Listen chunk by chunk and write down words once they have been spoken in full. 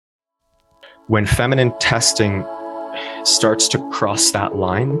when feminine testing starts to cross that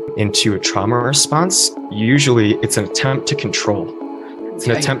line into a trauma response, usually it's an attempt to control. It's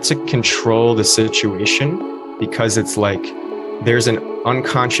an attempt to control the situation, because it's like there's an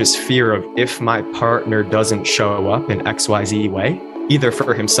unconscious fear of, if my partner doesn't show up in XYZ way, either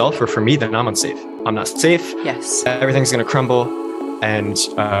for himself or for me, then I'm unsafe. I'm not safe. Yes. Everything's going to crumble. And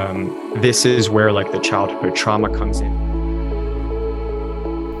this is where like the childhood trauma comes in.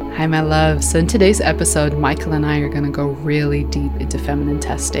 Hi, my love. So in today's episode, Michael and I are going to go really deep into feminine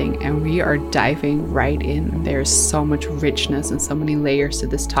testing, and we are diving right in. There's so much richness and so many layers to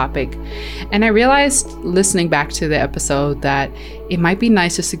this topic. And I realized listening back to the episode that it might be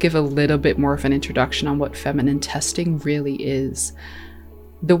nice just to give a little bit more of an introduction on what feminine testing really is.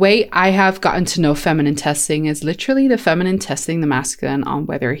 The way I have gotten to know feminine testing is literally the feminine testing the masculine on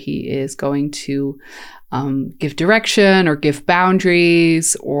whether he is going to give direction or give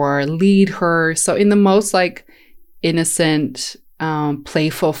boundaries or lead her. So in the most like innocent,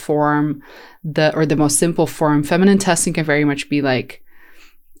 playful form, the most simple form, feminine testing can very much be like,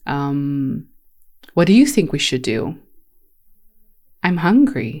 what do you think we should do? I'm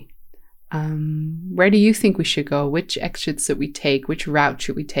hungry. Where do you think we should go? Which exit should we take? Which route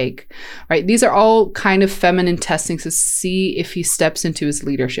should we take? Right? These are all kind of feminine testings to see if he steps into his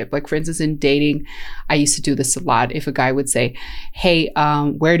leadership. Like for instance, in dating, I used to do this a lot. If a guy would say, hey,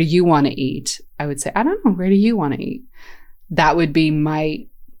 where do you want to eat? I would say, I don't know. Where do you want to eat? That would be my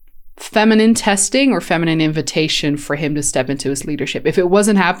feminine testing or feminine invitation for him to step into his leadership. If it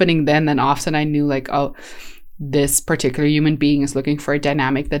wasn't happening then often I knew like, oh, this particular human being is looking for a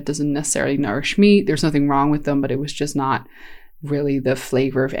dynamic that doesn't necessarily nourish me. There's nothing wrong with them, but it was just not really the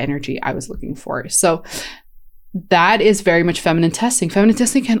flavor of energy I was looking for. So that is very much feminine testing. Feminine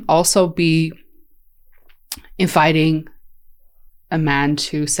testing can also be inviting a man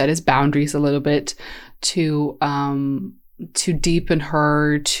to set his boundaries a little bit, to deepen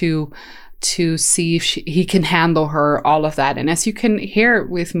her, to see if he can handle her, all of that. And as you can hear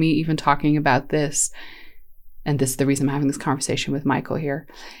with me even talking about this, and this is the reason I'm having this conversation with Michael here,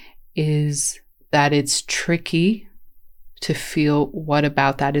 is that it's tricky to feel what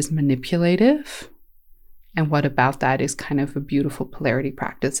about that is manipulative and what about that is kind of a beautiful polarity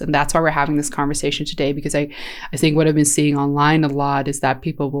practice. And that's why we're having this conversation today, because I think what I've been seeing online a lot is that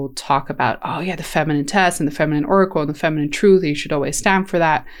people will talk about, oh yeah, the feminine test and the feminine oracle and the feminine truth, you should always stand for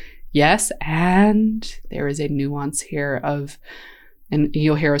that. Yes, and there is a nuance here of, and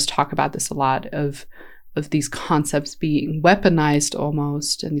you'll hear us talk about this a lot, of these concepts being weaponized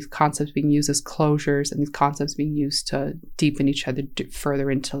almost, and these concepts being used as closures, and these concepts being used to deepen each other further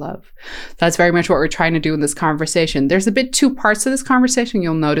into love. That's very much what we're trying to do in this conversation. There's a bit two parts to this conversation.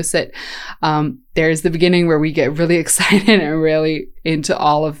 You'll notice it. There's the beginning where we get really excited and really into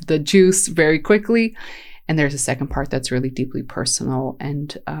all of the juice very quickly. And there's a second part that's really deeply personal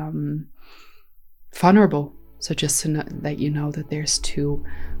and vulnerable. So just to let you know that there's two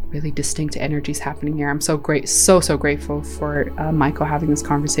really distinct energies happening here. I'm so grateful for Michael having this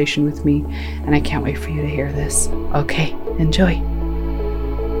conversation with me, and I can't wait for you to hear this. Okay, enjoy.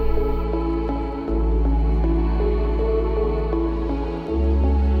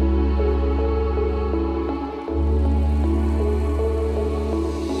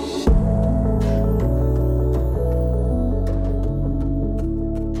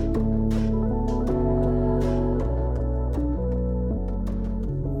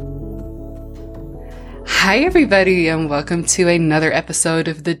 Hi, everybody, and welcome to another episode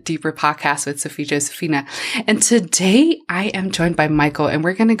of the Deeper Podcast with Sophie Josephina. And today I am joined by Michael, and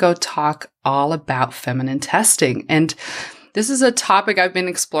we're going to go talk all about feminine testing. And this is a topic I've been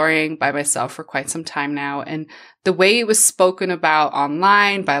exploring by myself for quite some time now. And the way it was spoken about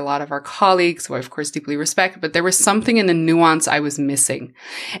online by a lot of our colleagues, who I of course deeply respect, but there was something in the nuance I was missing.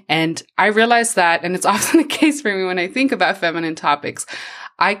 And I realized that, and it's often the case for me when I think about feminine topics,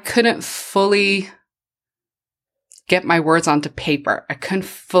 I couldn't fully get my words onto paper. I couldn't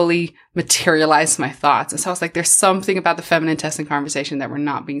fully materialize my thoughts. And so I was like, there's something about the feminine testing conversation that we're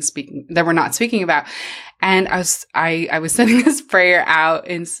not speaking about. And I was sending this prayer out,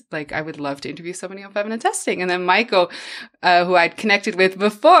 and like, I would love to interview somebody on feminine testing. And then Michael, who I'd connected with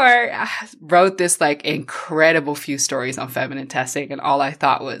before, wrote this like incredible few stories on feminine testing. And all I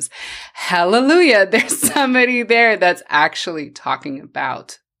thought was, hallelujah, there's somebody there that's actually talking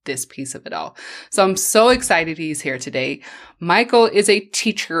about this piece of it all. So I'm so excited he's here today. Michael is a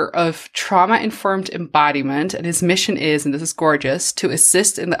teacher of trauma-informed embodiment, and his mission is, and this is gorgeous, to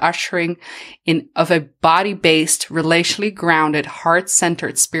assist in the ushering in of a body-based, relationally grounded,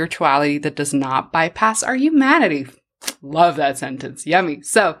 heart-centered spirituality that does not bypass our humanity. Love that sentence. Yummy.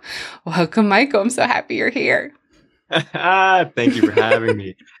 So welcome, Michael. I'm so happy you're here. Thank you for having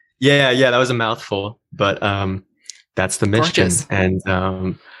me. Yeah, that was a mouthful, but that's the mission. Gorgeous. And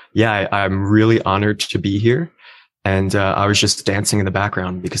I'm really honored to be here. And I was just dancing in the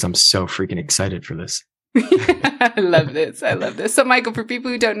background because I'm so freaking excited for this. I love this. I love this. So, Michael, for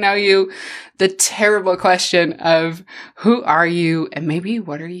people who don't know you, the terrible question of who are you and maybe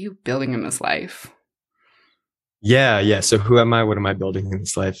what are you building in this life? Yeah. So who am I? What am I building in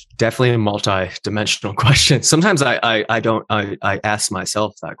this life? Definitely a multi-dimensional question. Sometimes I ask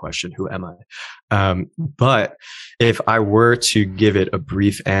myself that question, who am I? But if I were to give it a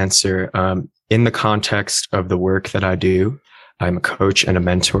brief answer, in the context of the work that I do, I'm a coach and a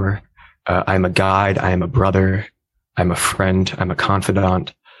mentor. I'm a guide. I am a brother. I'm a friend. I'm a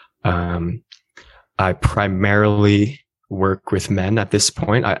confidant. I primarily work with men at this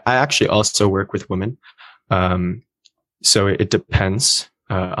point. I actually also work with women. So it depends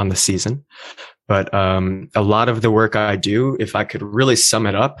on the season. But a lot of the work I do, if I could really sum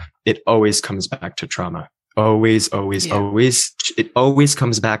it up, it always comes back to trauma. Always. It always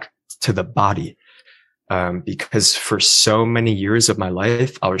comes back to the body. Because for so many years of my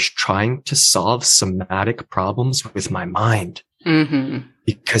life, I was trying to solve somatic problems with my mind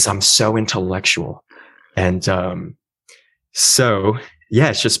because I'm so intellectual. And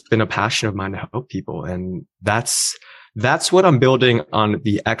it's just been a passion of mine to help people. And that's what I'm building on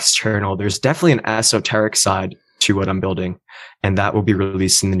the external. There's definitely an esoteric side to what I'm building, and that will be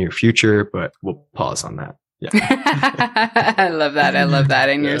released in the near future, but we'll pause on that. Yeah. I love that.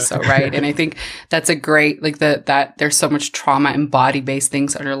 And you're so right. And I think that's a great, that there's so much trauma and body-based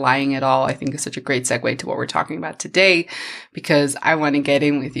things underlying it all. I think is such a great segue to what we're talking about today, because I want to get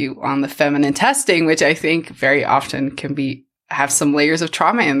in with you on the feminine testing, which I think very often can have some layers of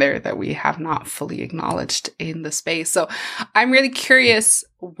trauma in there that we have not fully acknowledged in the space. So I'm really curious,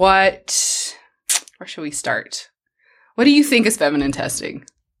 where should we start? What do you think is feminine testing?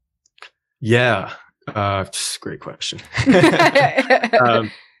 Yeah. Great question.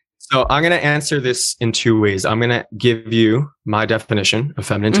 So I'm going to answer this in two ways. I'm going to give you my definition of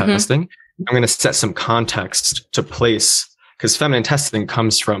feminine testing. I'm going to set some context to place, because feminine testing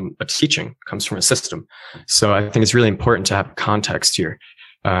comes from a teaching, comes from a system. So I think it's really important to have context here,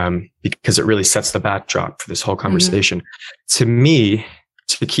 because it really sets the backdrop for this whole conversation. To me,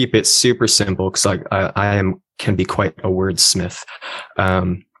 to keep it super simple, because I can be quite a wordsmith.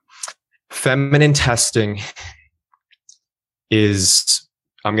 Feminine testing is,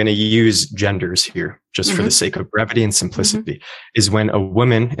 I'm going to use genders here just for the sake of brevity and simplicity, is when a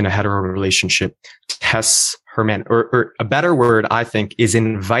woman in a hetero relationship tests her man, or a better word, I think, is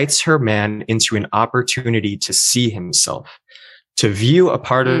invites her man into an opportunity to see himself, to view a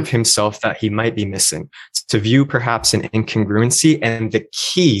part of himself that he might be missing, to view perhaps an incongruency. And the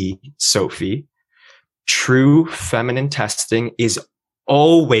key, Sophie, true feminine testing is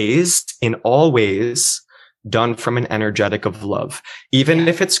always, in all ways, done from an energetic of love, even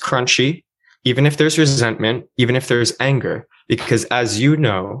if it's crunchy, even if there's resentment, even if there's anger, because as you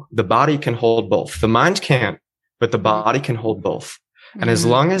know, the body can hold both. The mind can't, but the body can hold both. And as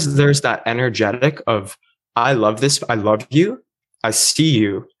long as there's that energetic of, I love this, I love you, I see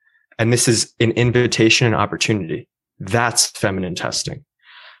you, and this is an invitation and opportunity, that's feminine testing.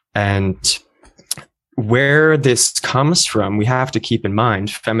 And where this comes from, we have to keep in mind,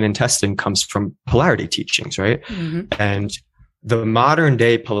 feminine testing comes from polarity teachings, right? And the modern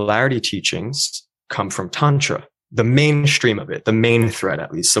day polarity teachings come from Tantra, the mainstream of it, the main thread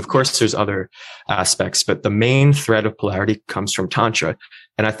at least. Of course, there's other aspects, but the main thread of polarity comes from Tantra.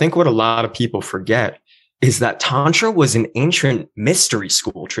 And I think what a lot of people forget is that Tantra was an ancient mystery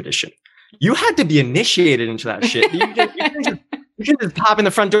school tradition. You had to be initiated into that shit. You can just pop in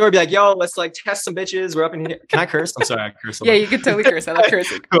the front door and be like, yo, let's test some bitches. We're up in here. Can I curse? I'm sorry, I curse a lot. Yeah, you can totally curse. I love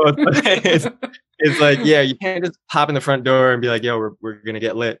cursing. It's you can't just pop in the front door and be like, yo, we're going to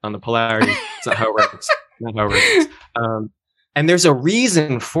get lit on the polarity. It's not how it works. Not how it works. And there's a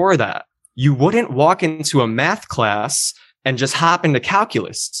reason for that. You wouldn't walk into a math class and just hop into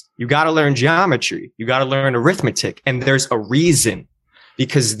calculus. You got to learn geometry. You got to learn arithmetic. And there's a reason.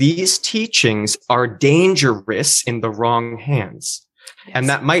 Because these teachings are dangerous in the wrong hands. Yes. And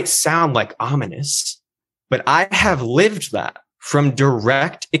that might sound ominous, but I have lived that from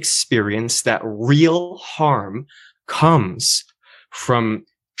direct experience, that real harm comes from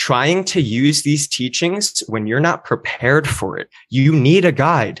trying to use these teachings when you're not prepared for it. You need a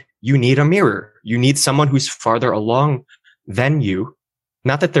guide. You need a mirror. You need someone who's farther along than you.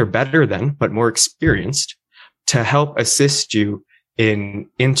 Not that they're better than, but more experienced, to help assist you in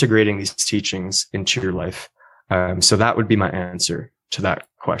integrating these teachings into your life. So that would be my answer to that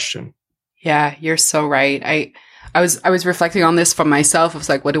question. Yeah, you're so right. I was reflecting on this for myself. I was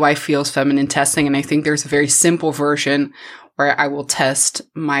like, what do I feel is feminine testing? And I think there's a very simple version where I will test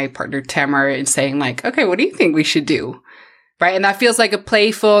my partner Tamara and saying like, okay, what do you think we should do? Right. And that feels like a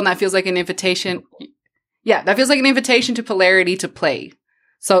playful, and that feels like an invitation. Yeah, that feels like an invitation to polarity to play.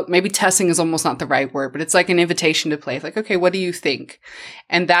 So maybe testing is almost not the right word, but it's like an invitation to play. It's like, okay, what do you think?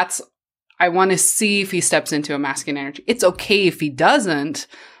 And I want to see if he steps into a masculine energy. It's okay if he doesn't,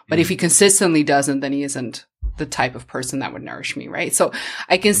 but if he consistently doesn't, then he isn't the type of person that would nourish me, right? So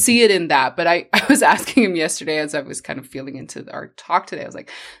I can see it in that. But I was asking him yesterday as I was kind of feeling into our talk today. I was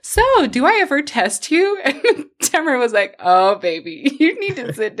like, so do I ever test you? And Tamara was like, oh, baby, you need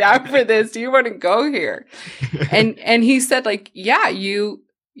to sit down for this. Do you want to go here? And he said like, yeah,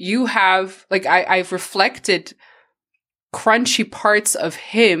 you have, like, I've reflected crunchy parts of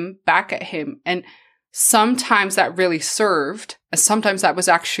him back at him. And sometimes that really served. And sometimes that was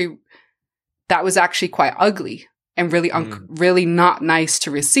actually quite ugly and really, really not nice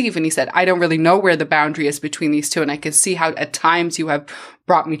to receive. And he said, I don't really know where the boundary is between these two. And I can see how at times you have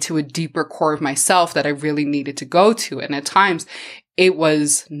brought me to a deeper core of myself that I really needed to go to. And at times it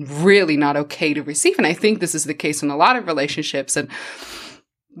was really not okay to receive. And I think this is the case in a lot of relationships. And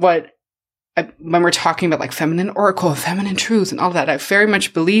when we're talking about like feminine oracle, feminine truth and all of that, I very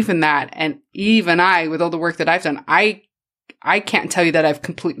much believe in that. And even I, with all the work that I've done, I can't tell you that I've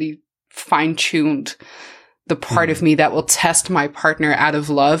completely fine-tuned the part of me that will test my partner out of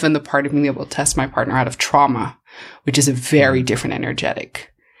love and the part of me that will test my partner out of trauma, which is a very different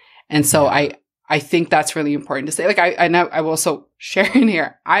energetic. And so I think that's really important to say. Like I know I will also share in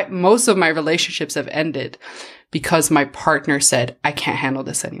here, most of my relationships have ended because my partner said, I can't handle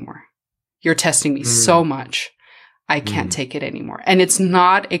this anymore. You're testing me so much. I can't take it anymore. And it's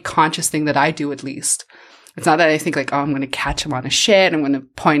not a conscious thing that I do, at least. It's not that I think like, oh, I'm going to catch him on a shit. I'm going to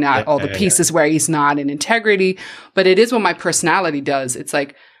point out all the pieces where he's not in integrity. But it is what my personality does. It's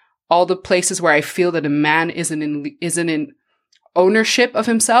like all the places where I feel that a man isn't in ownership of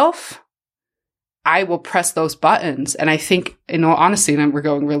himself, I will press those buttons. And I think, in all honesty, and we're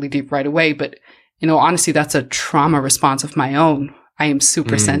going really deep right away, but in all honesty, that's a trauma response of my own. I am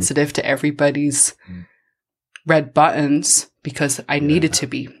super sensitive to everybody's red buttons because I needed to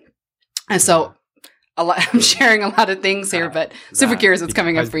be. And so I'm sharing a lot of things here, but super curious what's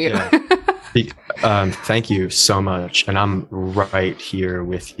coming up for you. Thank you so much. And I'm right here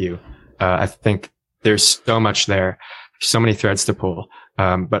with you. I think there's so much there, so many threads to pull.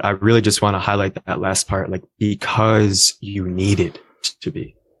 But I really just want to highlight that last part, like, because you needed to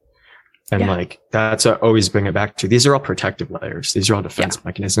be. And like, that's always bring it back to, these are all protective layers. These are all defense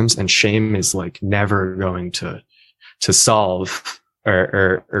mechanisms, and shame is like never going to solve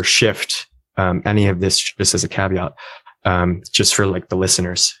or shift, any of this, just as a caveat, just for like the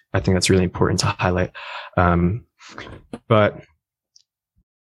listeners. I think that's really important to highlight. But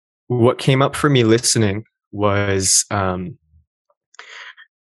what came up for me listening was,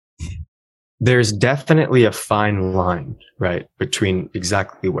 there's definitely a fine line, right, between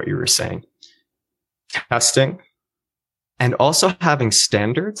exactly what you were saying, testing, and also having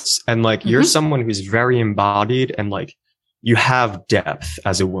standards. And like, you're someone who's very embodied, and like, you have depth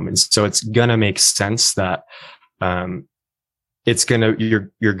as a woman. So it's gonna make sense that, you're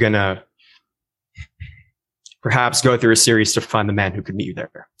gonna perhaps go through a series to find the man who could meet you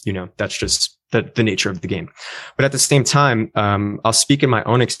there. You know, that's just the nature of the game. But at the same time, I'll speak in my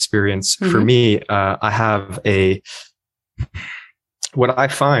own experience. For me, I have what I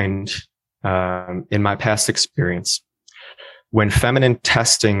find, in my past experience, when feminine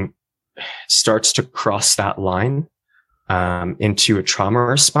testing starts to cross that line, into a trauma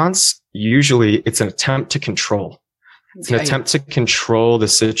response, usually it's an attempt to control. It's an attempt to control the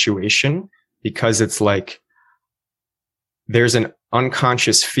situation, because it's like, there's an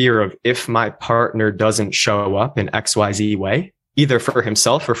unconscious fear of, if my partner doesn't show up in XYZ way, either for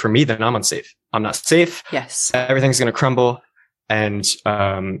himself or for me, then I'm unsafe. I'm not safe. Yes. Everything's going to crumble. And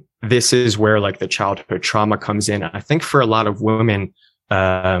this is where like the childhood trauma comes in. I think for a lot of women,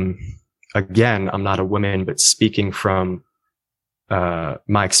 again, I'm not a woman, but speaking from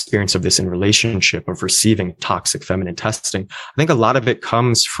my experience of this in relationship, of receiving toxic feminine testing, I think a lot of it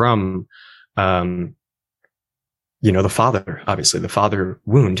comes from, the father, obviously the father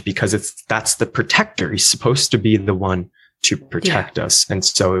wound, because that's the protector. He's supposed to be the one to protect us. And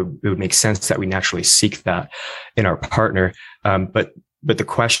so it would make sense that we naturally seek that in our partner. But the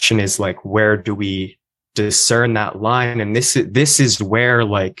question is like, where do we discern that line? And this is where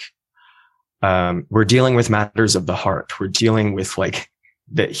like, we're dealing with matters of the heart. We're dealing with like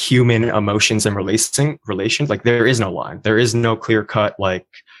the human emotions and relations. Like there is no line. There is no clear cut, like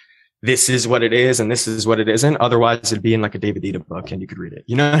this is what it is and this is what it isn't. Otherwise it'd be in like a David Ida book and you could read it.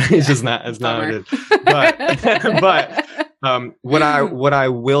 You know, it's just not, it's not what it is. But what I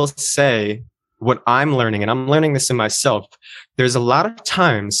will say, what I'm learning, and I'm learning this in myself, there's a lot of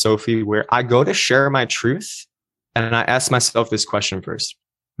times, Sophie, where I go to share my truth and I ask myself this question first.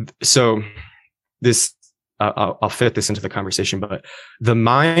 So this, I'll fit this into the conversation, but the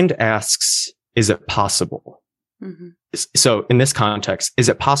mind asks, is it possible? Mm-hmm. So in this context, is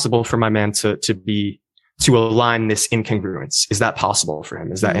it possible for my man to align this incongruence? Is that possible for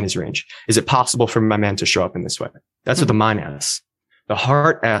him? Is that in his range? Is it possible for my man to show up in this way? That's what the mind asks. The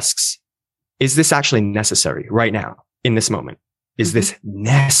heart asks, is this actually necessary right now in this moment? Is this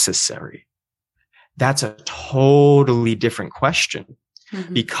necessary? That's a totally different question,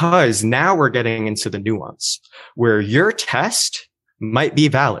 because now we're getting into the nuance where your test might be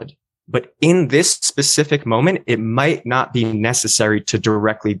valid, but in this specific moment, it might not be necessary to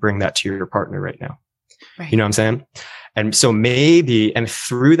directly bring that to your partner right now. Right. You know what I'm saying? And so maybe, and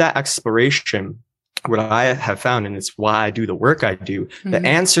through that exploration, what I have found, and it's why I do the work I do, the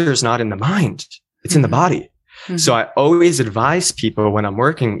answer is not in the mind, it's in the body. So I always advise people when I'm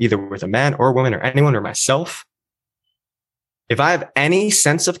working either with a man or a woman or anyone or myself, if I have any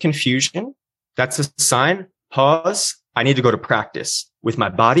sense of confusion, that's a sign, pause. I need to go to practice with my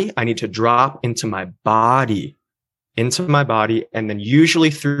body. I need to drop into my body. And then usually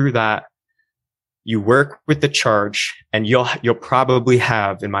through that, you work with the charge and you'll probably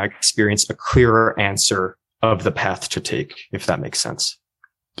have, in my experience, a clearer answer of the path to take, if that makes sense.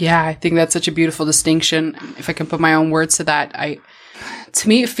 Yeah, I think that's such a beautiful distinction. If I can put my own words to that, to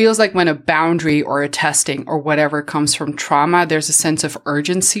me, it feels like when a boundary or a testing or whatever comes from trauma, there's a sense of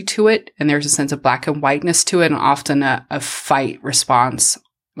urgency to it, and there's a sense of black and whiteness to it, and often a fight response.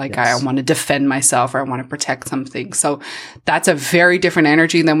 Like, yes. I want to defend myself or I want to protect something. So that's a very different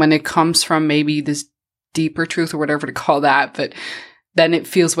energy than when it comes from maybe this deeper truth or whatever to call that. But then it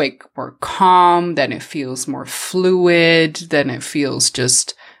feels like more calm, then it feels more fluid, then it feels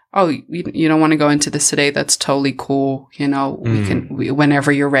just, oh, you don't want to go into this today. That's totally cool. You know,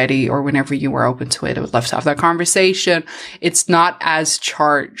 whenever you're ready or whenever you are open to it, I would love to have that conversation. It's not as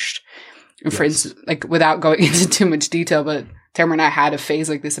charged. Yes. For instance, like without going into too much detail, but Tamara and I had a phase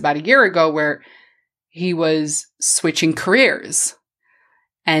like this about a year ago where he was switching careers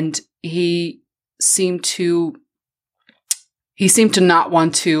and he seemed to not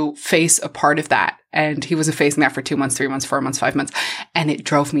want to face a part of that. And he wasn't facing that for 2 months, 3 months, 4 months, 5 months. And it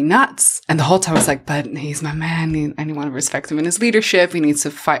drove me nuts. And the whole time I was like, but he's my man. And I want to respect him in his leadership. He needs to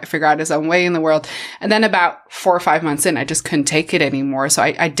figure out his own way in the world. And then about 4 or 5 months in, I just couldn't take it anymore. So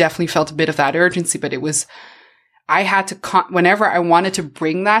I definitely felt a bit of that urgency, but it was, I had to, whenever I wanted to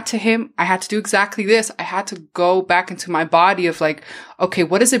bring that to him, I had to do exactly this. I had to go back into my body of like, okay,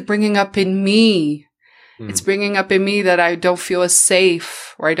 what is it bringing up in me? It's bringing up in me that I don't feel as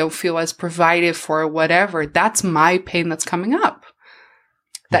safe or I don't feel as provided for or whatever. That's my pain that's coming up.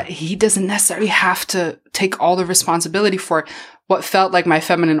 That he doesn't necessarily have to take all the responsibility for. What felt like my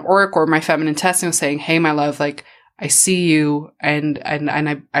feminine oracle or my feminine testing was saying, hey, my love, like, I see you and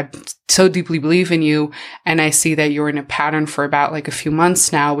I so deeply believe in you. And I see that you're in a pattern for about like a few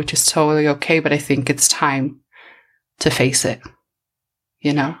months now, which is totally okay. But I think it's time to face it,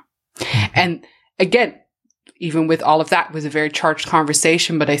 you know? And again, even with all of that, it was a very charged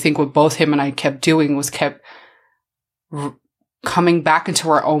conversation. But I think what both him and I kept doing was kept coming back into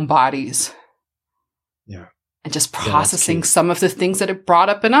our own bodies. Yeah. And just processing some of the things that it brought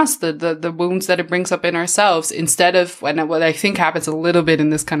up in us, the wounds that it brings up in ourselves, instead of what I think happens a little bit in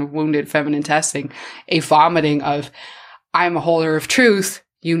this kind of wounded feminine testing, a vomiting of, I'm a holder of truth,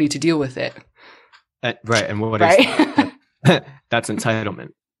 you need to deal with it. Right. And what is that? That's entitlement.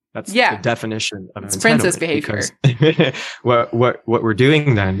 That's the definition of entitlement. Princess behavior. What we're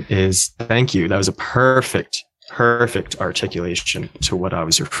doing then is, thank you. That was a perfect articulation to what I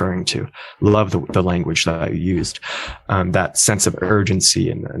was referring to. Love the language that you used. That sense of urgency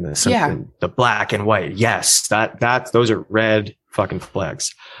and the sense the black and white. Yes, those are red fucking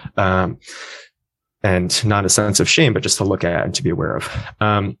flags. And not a sense of shame, but just to look at and to be aware of.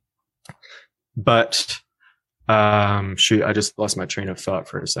 Shoot, I just lost my train of thought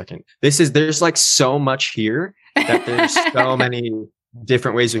for a second. There's like so much here that there's so many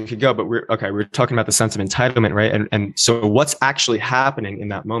different ways we could go, but we're talking about the sense of entitlement, right? And so what's actually happening in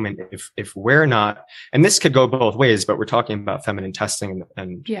that moment if we're not, and this could go both ways, but we're talking about feminine testing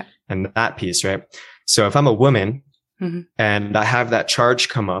and that piece, right? So if I'm a woman and I have that charge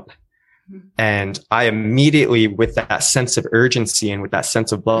come up, And I immediately, with that sense of urgency and with that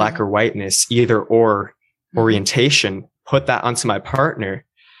sense of black or whiteness, either or orientation, put that onto my partner.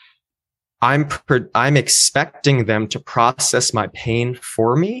 I'm expecting them to process my pain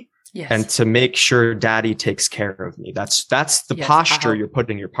for me. Yes. And to make sure daddy takes care of me. That's the posture you're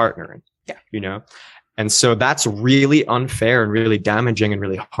putting your partner in. Yeah. You know? And so that's really unfair and really damaging and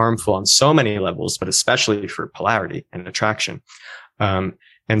really harmful on so many levels, but especially for polarity and attraction.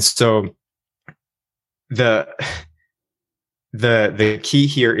 And so the key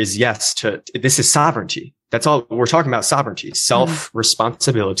here is this is sovereignty. That's all we're talking about: sovereignty,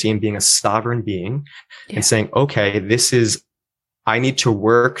 self-responsibility, and being a sovereign being and saying, okay, I need to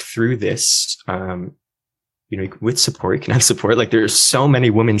work through this, with support. You can have support. Like, there's so many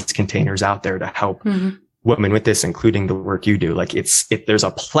women's containers out there to help women with this, including the work you do. Like, there's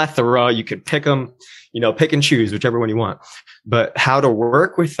a plethora. You could pick them, pick and choose whichever one you want, but how to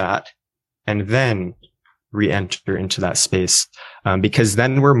work with that and then re-enter into that space. Because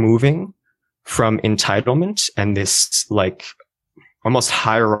then we're moving from entitlement and this like almost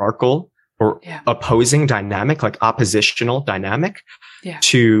hierarchical or opposing dynamic, like oppositional dynamic,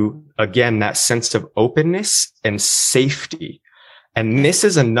 to, again, that sense of openness and safety. And this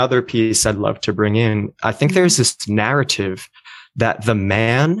is another piece I'd love to bring in. I think there's this narrative that the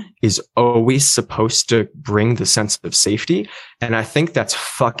man is always supposed to bring the sense of safety. And I think that's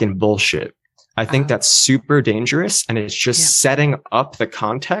fucking bullshit. I think that's super dangerous. And it's just setting up the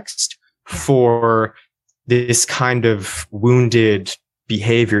context for this kind of wounded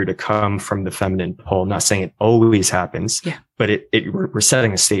behavior to come from the feminine pole. I'm not saying it always happens, but we're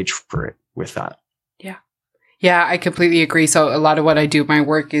setting a stage for it with that. Yeah. Yeah, I completely agree. So a lot of what I do, my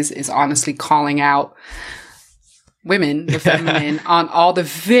work is honestly calling out women, the feminine, on all the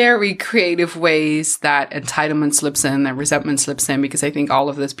very creative ways that entitlement slips in, that resentment slips in, because I think all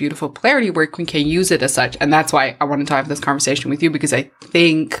of this beautiful polarity work, we can use it as such. And that's why I wanted to have this conversation with you, because I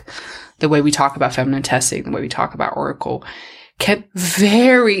think the way we talk about feminine testing, the way we talk about Oracle, can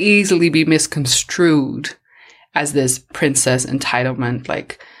very easily be misconstrued as this princess entitlement,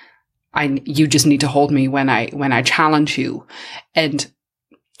 like, you just need to hold me when I challenge you. And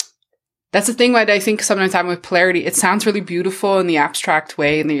that's the thing that I think sometimes I'm with polarity. It sounds really beautiful in the abstract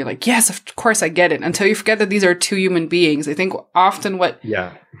way. And then you're like, yes, of course I get it. Until you forget that these are two human beings. I think often what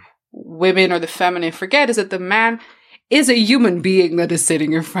women or the feminine forget is that the man is a human being that is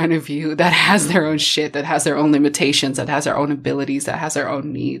sitting in front of you, that has their own shit, that has their own limitations, that has their own abilities, that has their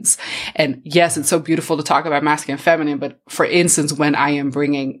own needs. And yes, it's so beautiful to talk about masculine and feminine, but for instance, when I am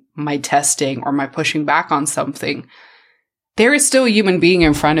bringing my testing or my pushing back on something, there is still a human being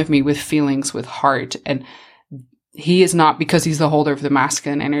in front of me with feelings, with heart. And he is not, because he's the holder of the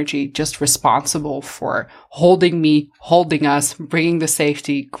masculine energy, just responsible for holding me, holding us, bringing the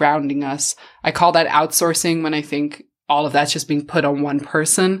safety, grounding us. I call that outsourcing when I think all of that's just being put on one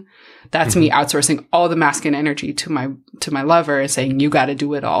person. That's me outsourcing all the masculine energy to my lover and saying, you got to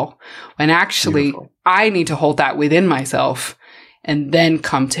do it all. When actually I need to hold that within myself and then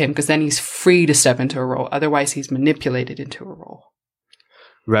come to him, because then he's free to step into a role. Otherwise, he's manipulated into a role.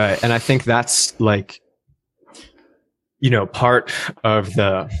 Right. And I think that's like, part of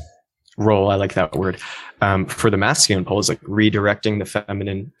the role, I like that word, for the masculine pole is like redirecting the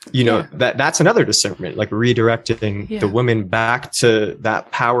feminine, that's another discernment, like redirecting the woman back to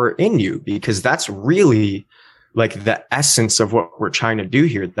that power in you, because that's really like the essence of what we're trying to do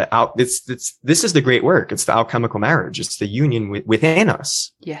here. This is the great work. It's the alchemical marriage. It's the union within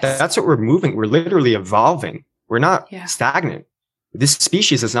us. Yes. That's what we're moving. We're literally evolving. We're not stagnant. This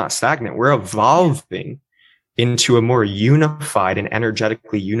species is not stagnant. We're evolving into a more unified and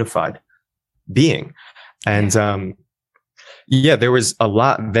energetically unified being. And, there was a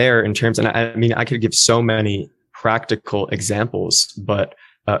lot there in terms, and I mean, I could give so many practical examples, but,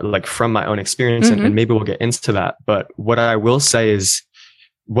 like from my own experience, and maybe we'll get into that. But what I will say is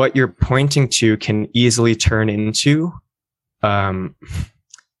what you're pointing to can easily turn into,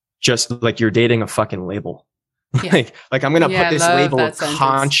 just like you're dating a fucking label. Yeah. like I'm going to put this label of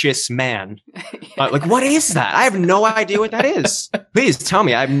conscious man. Like, what is that? I have no idea what that is. Please tell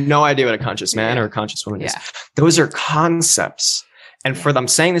me. I have no idea what a conscious man or a conscious woman is. Those are concepts. And I'm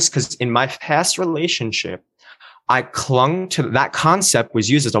saying this because in my past relationship, I clung to that concept, was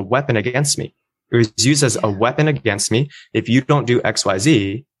used as a weapon against me. It was used as a weapon against me. If you don't do X, Y,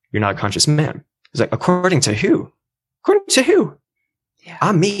 Z, you're not a conscious man. It's like, according to who? According to who? Yeah.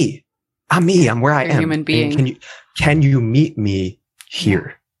 I'm me. I'm where I am. Human being. Can you meet me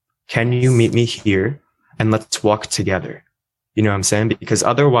here? Can you meet me here? And let's walk together. You know what I'm saying? Because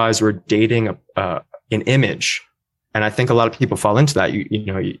otherwise we're dating an image. And I think a lot of people fall into that. You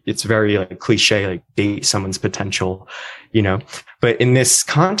know, it's very like cliche, like date someone's potential, you know, but in this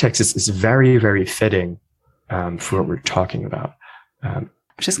context, it's very, very fitting, for what we're talking about. I'm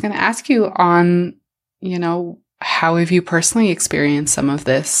just going to ask you on, you know, how have you personally experienced some of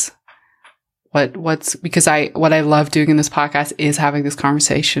this? Because what I love doing in this podcast is having this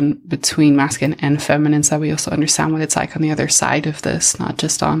conversation between masculine and feminine, so we also understand what it's like on the other side of this, not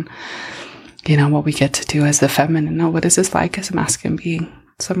just on, you know, what we get to do as the feminine. No, what is this like as a masculine being?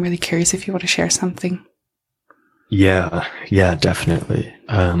 So I'm really curious if you want to share something. Yeah, definitely.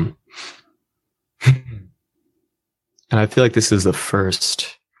 And I feel like this is the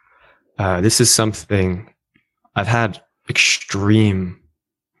first, this is something I've had extreme,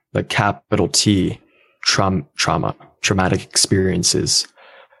 like capital T, traumatic experiences,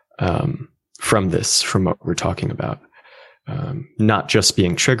 from what we're talking about. Not just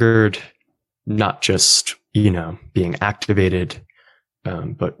being triggered, not just, you know, being activated,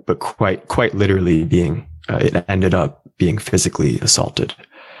 but quite literally being, it ended up being physically assaulted.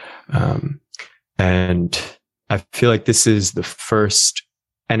 And I feel like this is the first,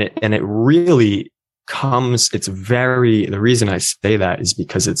 and it really comes, the reason I say that is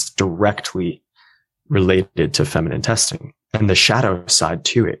because it's directly related to feminine testing and the shadow side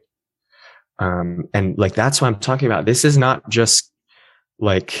to it. And like, that's what I'm talking about. This is not just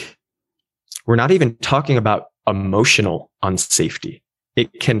like, we're not even talking about emotional unsafety.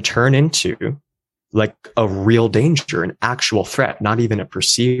 It can turn into like a real danger, an actual threat, not even a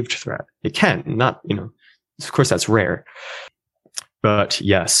perceived threat. It can, not, you know, of course that's rare, but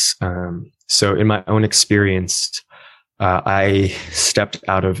yes. So in my own experience, I stepped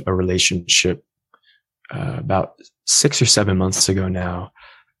out of a relationship, about 6 or 7 months ago now,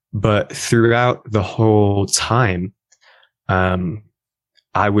 but throughout the whole time,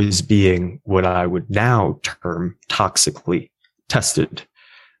 I was being what I would now term toxically tested.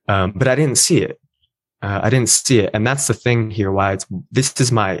 But I didn't see it. And that's the thing here, why this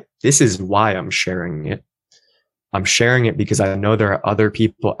is why I'm sharing it. I'm sharing it because I know there are other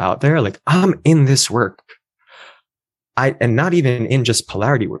people out there, like, I'm in this work. And not even in just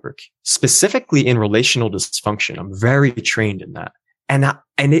polarity work, specifically in relational dysfunction. I'm very trained in that.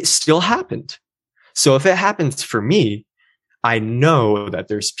 And it still happened. So if it happens for me, I know that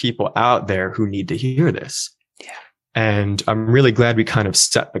there's people out there who need to hear this. Yeah. And I'm really glad we kind of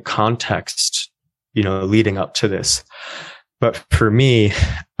set the context, you know, leading up to this. But for me,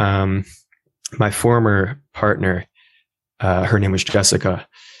 my former partner, her name was Jessica.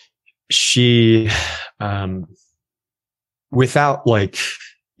 She, without like,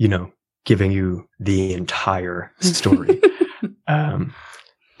 you know, giving you the entire story, and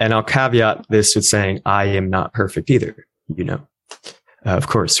I'll caveat this with saying I am not perfect either. You know, of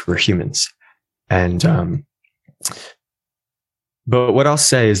course we're humans. And, but what I'll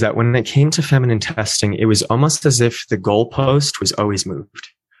say is that when it came to feminine testing, it was almost as if the goalpost was always moved.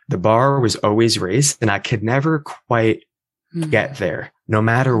 The bar was always raised, and I could never quite get there, no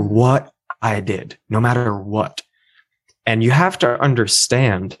matter what I did, no matter what. And you have to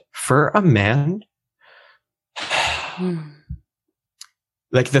understand, for a man,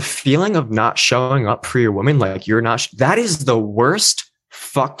 like the feeling of not showing up for your woman, like you're not, that is the worst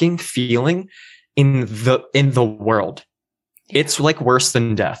fucking feeling in the world. It's like worse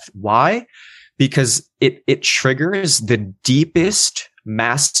than death. Why? Because it triggers the deepest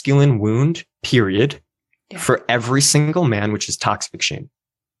masculine wound, period, for every single man, which is toxic shame.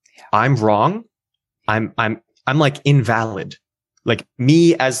 Yeah. I'm wrong. I'm like invalid. Like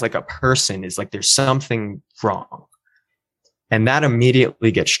me as like a person is like, there's something wrong. And that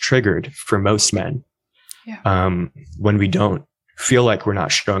immediately gets triggered for most men. Yeah. When we don't feel like we're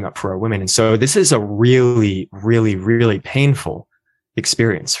not showing up for our women. And so this is a really, really, really painful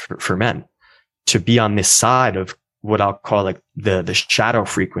experience for men to be on this side of what I'll call like the shadow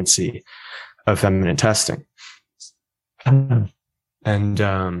frequency of feminine testing. And,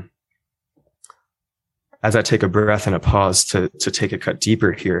 as I take a breath and a pause to take a cut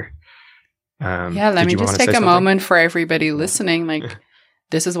deeper here. Let me just take a moment for everybody listening. Like,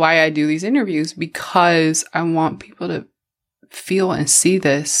 this is why I do these interviews, because I want people to feel and see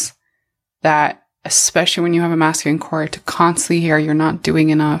this, that especially when you have a masculine core, to constantly hear you're not doing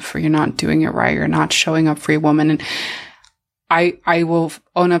enough, or you're not doing it right, you're not showing up for your woman. And I will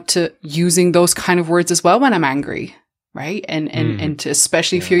own up to using those kind of words as well when I'm angry. Right. And to,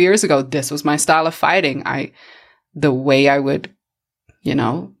 especially a few years ago, this was my style of fighting. The way I would, you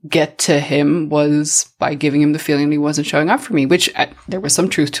know, get to him was by giving him the feeling he wasn't showing up for me, which there was some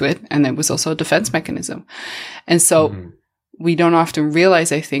truth to it. And it was also a defense mechanism. And so we don't often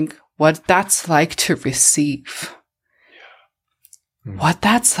realize, I think, what that's like to receive. what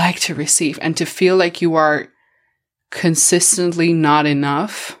that's like to receive and to feel like you are consistently not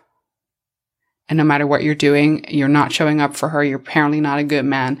enough. And no matter what you're doing, you're not showing up for her. You're apparently not a good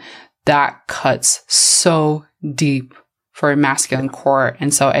man. That cuts so deep for a masculine core.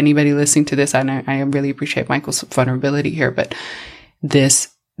 And so anybody listening to this, and I really appreciate Michael's vulnerability here, but this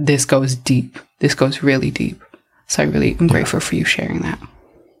goes deep. This goes really deep. So I really am grateful for you sharing that.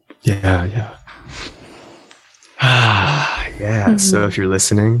 Yeah. Yeah. So if you're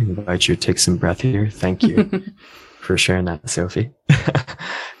listening, I invite you to take some breath here. Thank you for sharing that, Sophie.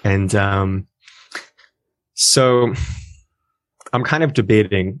 And so I'm kind of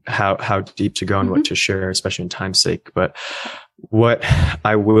debating how deep to go and what to share, especially in time's sake. But what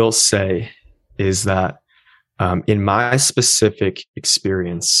I will say is that in my specific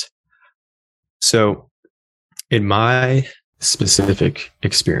experience,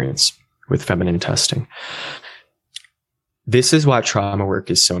 with feminine testing, this is why trauma work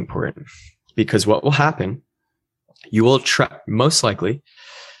is so important. Because what will happen, you will most likely,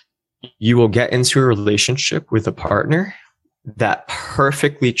 you will get into a relationship with a partner that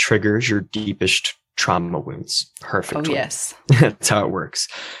perfectly triggers your deepest trauma wounds. Perfectly. Oh, yes. That's how it works.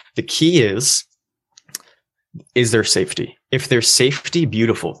 The key is there safety? If there's safety,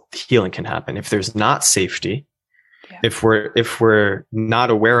 beautiful, healing can happen. If there's not safety, if we're not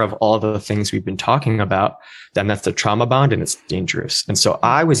aware of all the things we've been talking about, then that's a trauma bond and it's dangerous. And so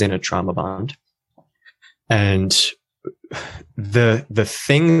I was in a trauma bond, and the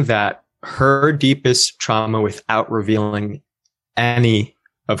thing that her deepest trauma, without revealing any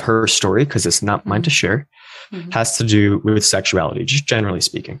of her story, because it's not mine to share, has to do with sexuality, just generally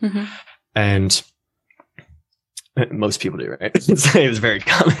speaking. And most people do, right? It's very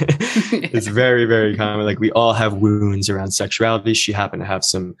common. It's very, very common. Like, we all have wounds around sexuality. She happened to have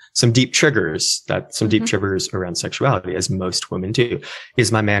some deep triggers deep triggers around sexuality, as most women do.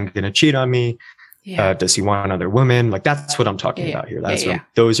 Is my man going to cheat on me? Does he want another woman? Like, that's what I'm talking about here.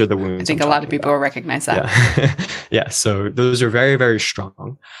 Those are the wounds. I think a lot of people will recognize that. Yeah. So those are very, very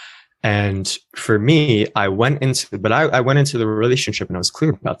strong. And for me, I went into the relationship and I was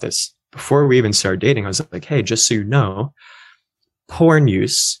clear about this. Before we even started dating, I was like, hey, just so you know, porn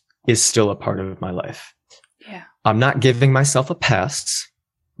use is still a part of my life. Yeah. I'm not giving myself a pass,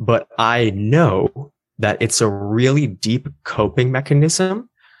 but I know that it's a really deep coping mechanism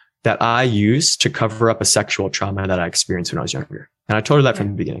that I use to cover up a sexual trauma that I experienced when I was younger. And I told her that from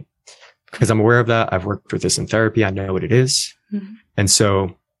the beginning, because I'm aware of that. I've worked with this in therapy. I know what it is. And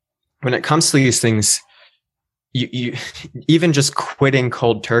so when it comes to these things, you even just quitting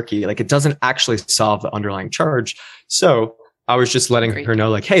cold turkey, like, it doesn't actually solve the underlying charge. So I was just letting her know,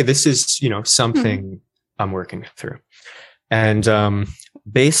 like, hey, this is, something I'm working through. And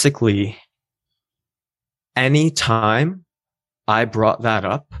basically, anytime I brought that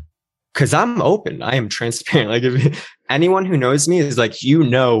up, because I'm open, I am transparent. Like, if anyone who knows me is like,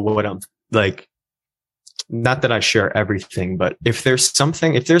 what I'm like. Not that I share everything, but if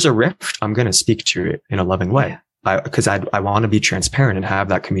there's a rift, I'm going to speak to it in a loving way, because I want to be transparent and have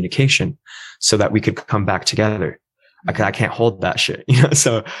that communication so that we could come back together. I can't hold that shit,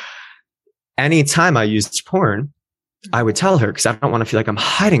 So anytime I used porn, I would tell her, because I don't want to feel like I'm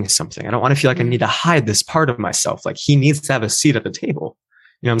hiding something. I don't want to feel like I need to hide this part of myself. Like, he needs to have a seat at the table.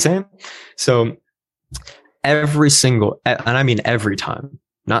 You know what I'm saying? So every time,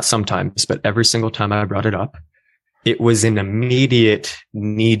 not sometimes, but every single time I brought it up, it was an immediate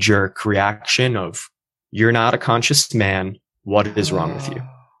knee-jerk reaction of, you're not a conscious man. What is wrong with you?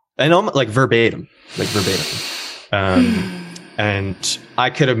 And almost like verbatim. And I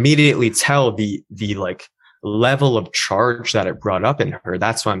could immediately tell the like level of charge that it brought up in her.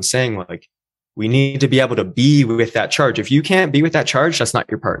 That's why I'm saying, like, we need to be able to be with that charge. If you can't be with that charge, that's not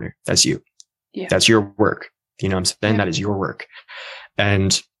your partner. That's you. Yeah. That's your work. You know what I'm saying? Yeah. That is your work.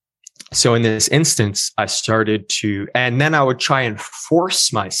 And so in this instance, I started to, and then I would try and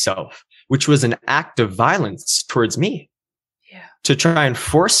force myself, which was an act of violence towards me, to try and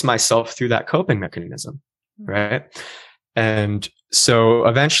force myself through that coping mechanism. Right. And so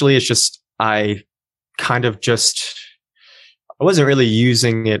eventually it's just, I wasn't really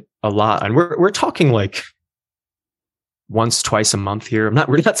using it a lot. And we're talking like once, twice a month here.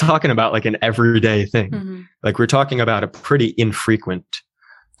 We're not talking about like an everyday thing. Like, we're talking about a pretty infrequent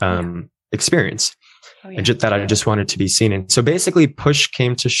experience, and that I just wanted to be seen in. So basically, push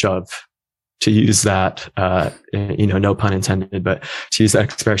came to shove, to use that, no pun intended, but to use that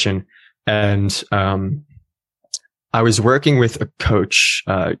expression. And I was working with a coach.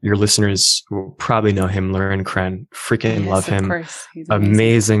 Your listeners will probably know him, Lauren Kren. Freaking love him. He's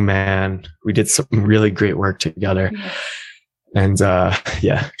amazing man. We did some really great work together. And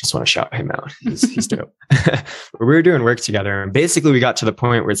yeah, just want to shout him out. He's dope. We were doing work together, and basically we got to the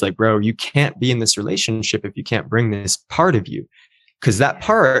point where it's like, bro, you can't be in this relationship if you can't bring this part of you, because that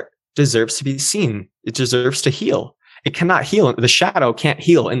part deserves to be seen. It deserves to heal. It cannot heal. The shadow can't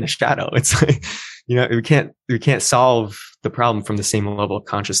heal in the shadow. It's like, we can't solve the problem from the same level of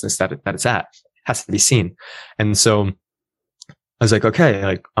consciousness that it's at. It has to be seen. And so I was like, okay,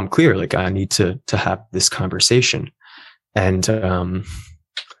 like I'm clear. Like I need to have this conversation. And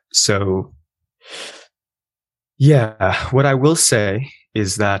so yeah, what I will say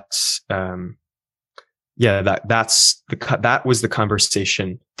is that that was the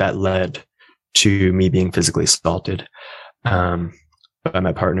conversation that led to me being physically assaulted by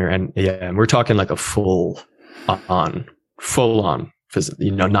my partner. And and we're talking like a full on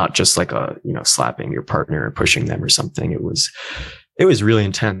not just like slapping your partner or pushing them or something. It was really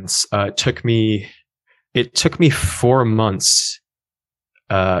intense. It took me 4 months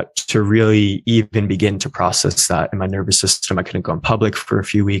to really even begin to process that in my nervous system. I couldn't go in public for a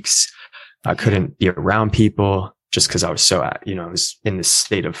few weeks. I couldn't be around people just because I was so I was in this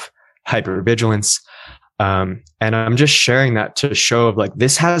state of hypervigilance. And I'm just sharing that to show of like,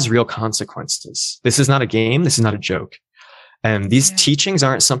 this has real consequences. This is not a game. This is not a joke. And these teachings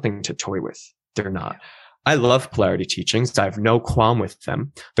aren't something to toy with. They're not. I love polarity teachings. I have no qualm with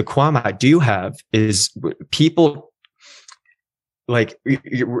them. The qualm I do have is people like,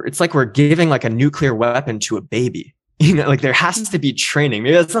 it's like we're giving like a nuclear weapon to a baby. Like there has to be training.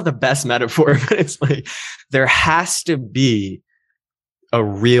 Maybe that's not the best metaphor, but it's like there has to be a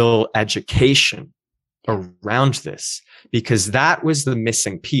real education around this, because that was the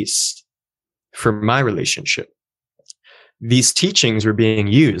missing piece for my relationship. These teachings were being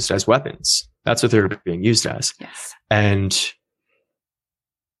used as weapons. That's what they were being used as. Yes. And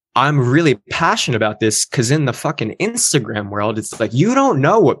I'm really passionate about this because in the fucking Instagram world, it's like, you don't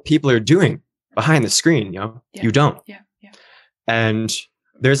know what people are doing behind the screen, You don't. Yeah. And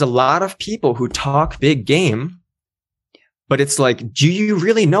there's a lot of people who talk big game, but it's like, do you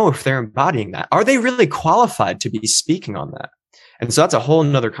really know if they're embodying that? Are they really qualified to be speaking on that? And so that's a whole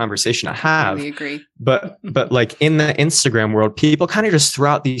nother conversation I have. I agree. But like in the Instagram world, people kind of just throw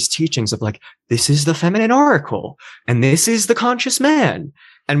out these teachings of like, this is the feminine oracle and this is the conscious man.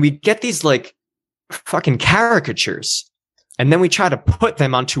 And we get these like fucking caricatures. And then we try to put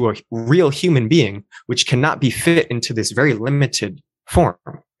them onto a real human being, which cannot be fit into this very limited form.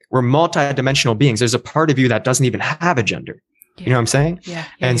 We're multidimensional beings. There's a part of you that doesn't even have a gender. Yeah. You know what I'm saying? Yeah.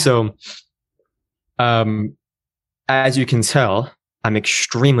 And so, as you can tell, I'm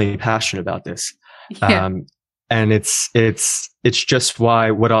extremely passionate about this. Yeah. And it's just why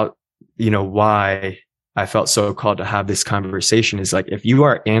I felt so called to have this conversation is like, if you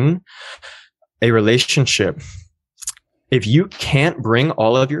are in a relationship, if you can't bring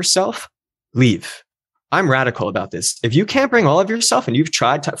all of yourself, leave. I'm radical about this. If you can't bring all of yourself and you've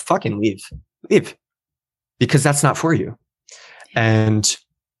tried to fucking leave, because that's not for you. And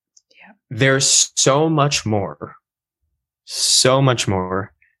there's so much more,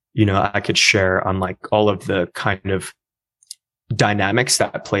 I could share on like all of the kind of dynamics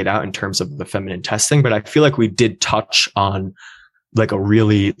that played out in terms of the feminine testing. But I feel like we did touch on like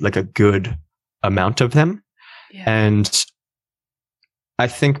a good amount of them. Yeah. And I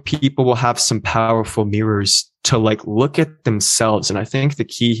think people will have some powerful mirrors to like look at themselves. And I think the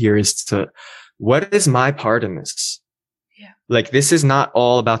key here is to, what is my part in this? Yeah. Like, this is not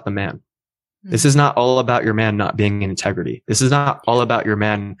all about the man. Mm-hmm. This is not all about your man not being in integrity. This is not all about your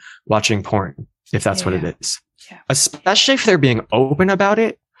man watching porn, if that's what it is. Yeah. Especially if they're being open about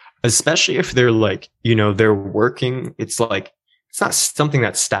it, especially if they're like, they're working. It's like, it's not something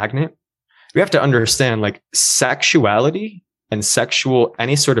that's stagnant. We have to understand like sexuality and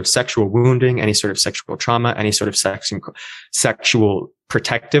any sort of sexual wounding, any sort of sexual trauma, any sort of sexual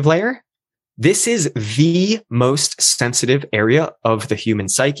protective layer. This is the most sensitive area of the human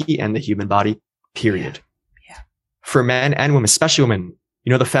psyche and the human body, period. Yeah. For men and women, especially women.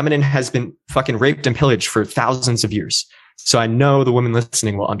 The feminine has been fucking raped and pillaged for thousands of years. So I know the women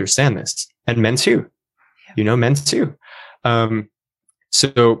listening will understand this, and men too. Yeah. Men too.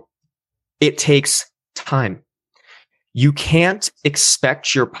 So it takes time. You can't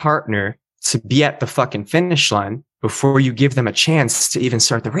expect your partner to be at the fucking finish line before you give them a chance to even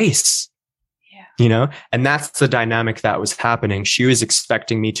start the race. Yeah. And that's the dynamic that was happening. She was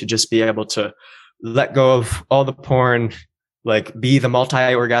expecting me to just be able to let go of all the porn, like be the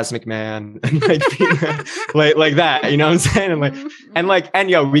multi-orgasmic man, and like that, you know what I'm saying?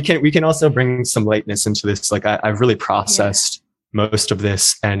 And we can also bring some lightness into this. Like I've really processed most of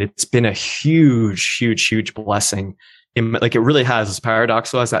this, and it's been a huge, huge, huge blessing like it really has, as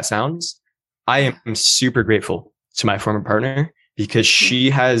paradoxical as that sounds, I am super grateful to my former partner because she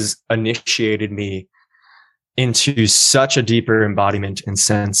has initiated me into such a deeper embodiment and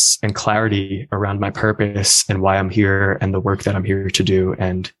sense and clarity around my purpose and why I'm here and the work that I'm here to do.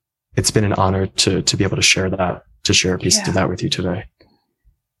 And it's been an honor to be able to share that, to share a piece of that with you today.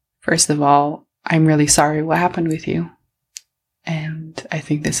 First of all, I'm really sorry what happened with you. And I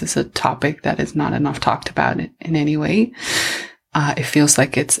think this is a topic that is not enough talked about in any way. It feels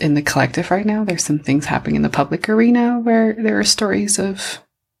like it's in the collective right now. There's some things happening in the public arena where there are stories of,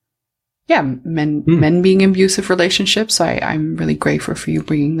 men being in abusive relationships. So I'm really grateful for you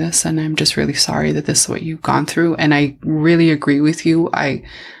bringing this. And I'm just really sorry that this is what you've gone through. And I really agree with you.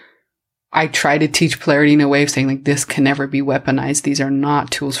 I try to teach polarity in a way of saying like, this can never be weaponized. These are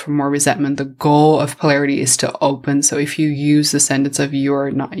not tools for more resentment. The goal of polarity is to open. So if you use the sentence of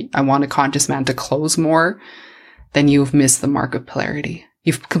I want a conscious man to close more, then you've missed the mark of polarity.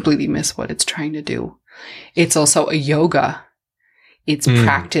 You've completely missed what it's trying to do. It's also a yoga. It's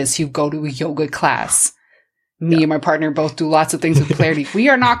practice. You go to a yoga class. Me and my partner both do lots of things with polarity. We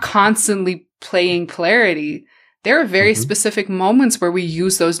are not constantly playing polarity. There are very specific moments where we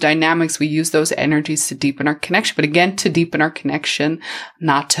use those dynamics, we use those energies to deepen our connection. But again, to deepen our connection,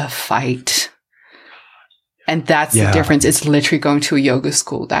 not to fight. And that's the difference. It's literally going to a yoga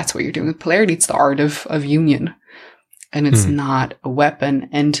school. That's what you're doing with polarity. It's the art of union. And it's not a weapon.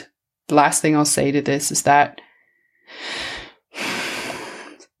 And the last thing I'll say to this is that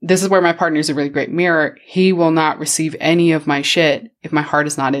this is where my partner is a really great mirror. He will not receive any of my shit if my heart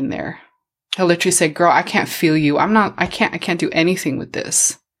is not in there. He'll literally say, girl, I can't feel you. I can't do anything with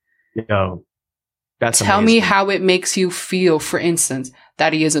this. No, that's Tell amazing. me how it makes you feel, for instance,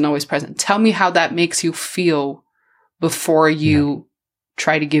 that he isn't always present. Tell me how that makes you feel before you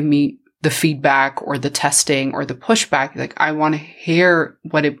try to give me the feedback or the testing or the pushback. Like, I want to hear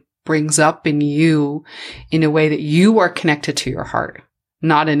what it brings up in you in a way that you are connected to your heart.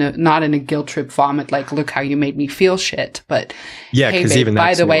 Not in a guilt trip vomit, like, look how you made me feel shit. But hey, babe, even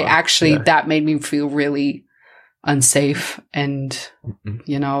by the way, actually, that made me feel really unsafe. And,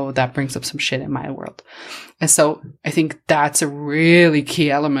 that brings up some shit in my world. And so I think that's a really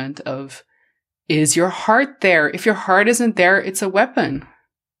key element of, is your heart there? If your heart isn't there, it's a weapon.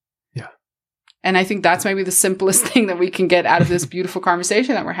 Yeah. And I think that's maybe the simplest thing that we can get out of this beautiful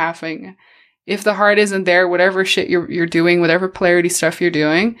conversation that we're having. If the heart isn't there, whatever shit you're doing, whatever polarity stuff you're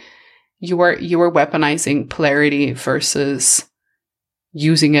doing, you are weaponizing polarity versus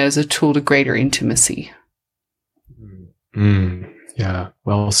using it as a tool to greater intimacy. Yeah,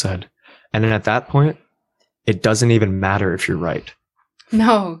 well said. And then at that point, it doesn't even matter if you're right.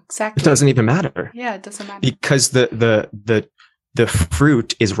 No, exactly. It doesn't even matter. Yeah, it doesn't matter. Because the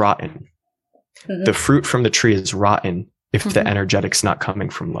fruit is rotten. Mm-hmm. The fruit from the tree is rotten if the energetic's not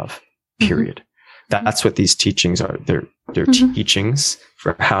coming from love. Period. That's what these teachings are. They're teachings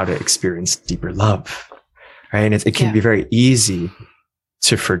for how to experience deeper love, right? And it can be very easy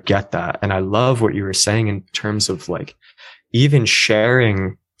to forget that. And I love what you were saying in terms of like, even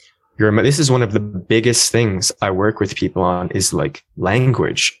sharing this is one of the biggest things I work with people on, is like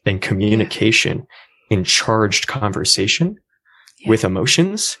language and communication in charged conversation with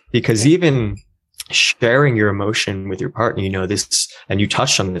emotions, because even sharing your emotion with your partner, this, and you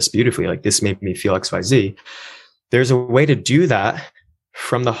touched on this beautifully, like, this made me feel XYZ. There's a way to do that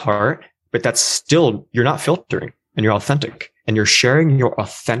from the heart, but that's still, you're not filtering and you're authentic and you're sharing your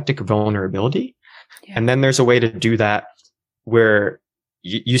authentic vulnerability. Yeah. And then there's a way to do that where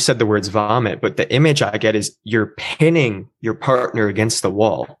you said the words vomit, but the image I get is you're pinning your partner against the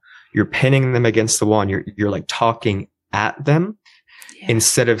wall. You're pinning them against the wall and you're like talking at them.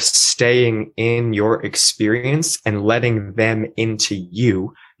 Instead of staying in your experience and letting them into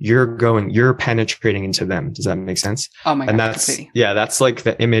you, you're penetrating into them. Does that make sense? Oh my God. And that's like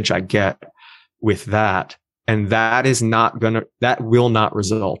the image I get with that. And that will not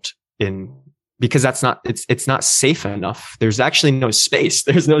result in, because it's not safe enough. There's actually no space.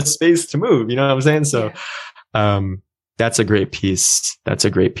 There's no space to move. You know what I'm saying? So, that's a great piece. That's a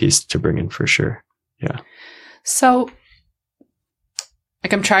great piece to bring in for sure. Yeah. So,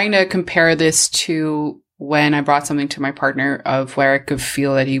 like, I'm trying to compare this to when I brought something to my partner of where I could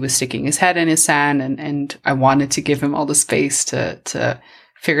feel that he was sticking his head in his sand, and I wanted to give him all the space to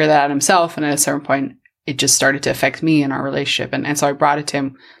figure that out himself. And at a certain point, it just started to affect me in our relationship. And so I brought it to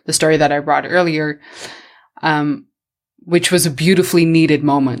him, the story that I brought earlier, which was a beautifully needed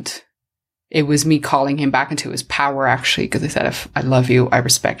moment. It was me calling him back into his power, actually, because I said, I love you, I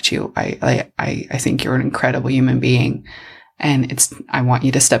respect you, I think you're an incredible human being. And I want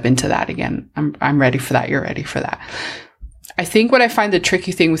you to step into that again. I'm ready for that. You're ready for that. I think what I find the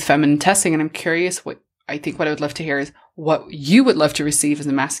tricky thing with feminine testing, and I'm curious what I would love to hear is what you would love to receive as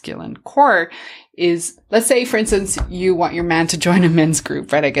a masculine core is, let's say, for instance, you want your man to join a men's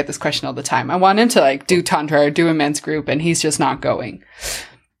group, right? I get this question all the time. I want him to like do Tantra or do a men's group and he's just not going.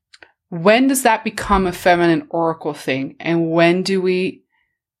 When does that become a feminine oracle thing? And when do we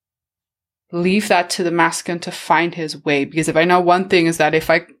leave that to the masculine to find his way? Because if I know one thing is that if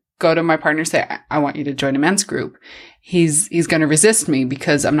I go to my partner and say, I want you to join a men's group, he's going to resist me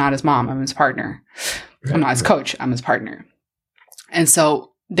because I'm not his mom, I'm his partner. I'm not his coach, I'm his partner. And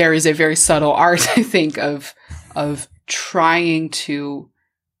so there is a very subtle art, I think, of trying to,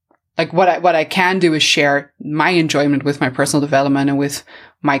 like, what I can do is share my enjoyment with my personal development and with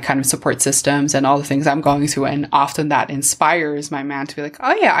my kind of support systems and all the things I'm going through. And often that inspires my man to be like,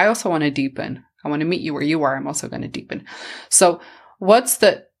 oh yeah, I also want to deepen. I want to meet you where you are. I'm also going to deepen. So what's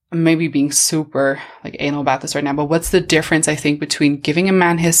the, maybe being super like anal about this right now, but what's the difference, I think, between giving a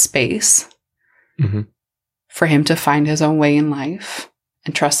man his space for him to find his own way in life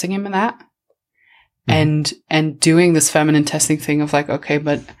and trusting him in that, and doing this feminine testing thing of like, okay,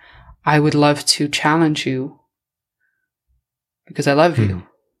 but I would love to challenge you because I love you.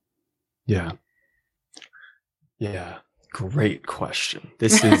 Yeah. Great question.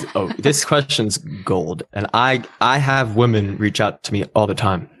 This is, this question's gold. And I have women reach out to me all the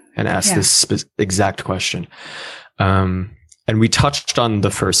time and ask this exact question. And we touched on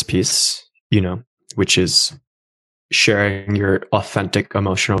the first piece, which is sharing your authentic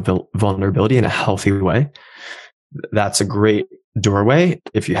emotional vulnerability in a healthy way. That's a great doorway.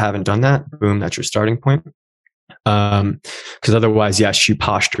 If you haven't done that, boom, that's your starting point. Because otherwise, yes, you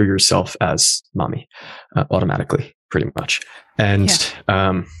posture yourself as mommy automatically, pretty much. And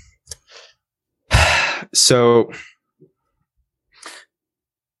so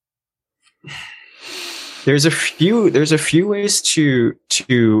there's a few ways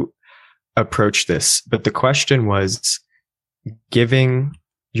to approach this, but the question was giving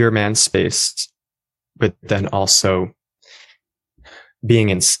your man space, but then also being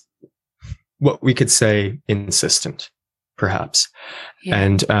in what we could say insistent, perhaps.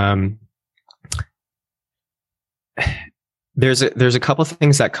 And there's a couple of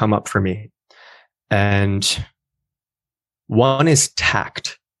things that come up for me, and one is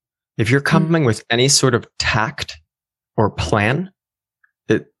tact. If you're coming with any sort of tact or plan,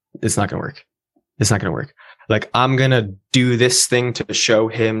 it's not going to work. It's not going to work. Like, I'm going to do this thing to show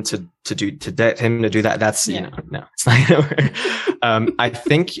him to get him to do that. That's, no, it's not going to work. I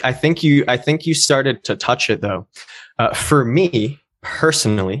think you started to touch it though. For me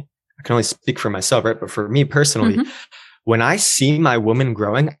personally, I can only speak for myself, right? But for me personally, when I see my woman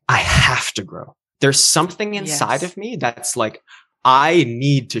growing, I have to grow. There's something inside of me that's like, I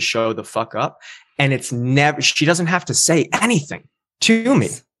need to show the fuck up. And she doesn't have to say anything to me.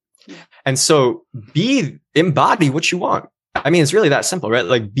 And so embody what you want. I mean, it's really that simple, right?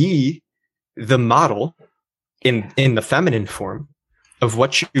 Like, be the model in the feminine form of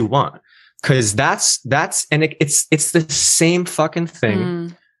what you want. Cause it's the same fucking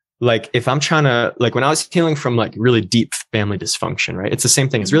thing. Like, if I'm trying to, like, when I was healing from like really deep family dysfunction, right? It's the same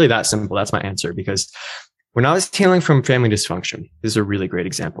thing. It's really that simple. That's my answer. Because when I was healing from family dysfunction, this is a really great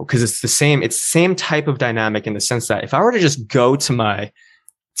example, because it's the same type of dynamic in the sense that if I were to just go to my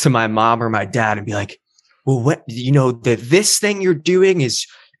mom or my dad and be like, well, what, that this thing you're doing is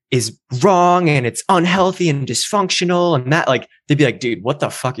wrong and it's unhealthy and dysfunctional and that, like, they'd be like, dude, what the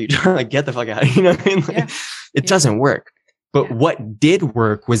fuck are you doing? Like, get the fuck out. You know what I mean? Like, it doesn't work. But what did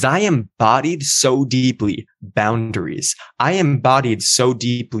work was I embodied so deeply boundaries. I embodied so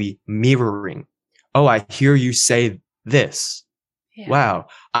deeply mirroring. Oh, I hear you say this. Yeah. Wow.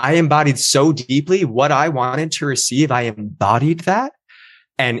 I embodied so deeply what I wanted to receive. I embodied that.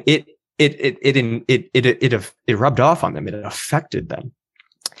 And it rubbed off on them. It affected them.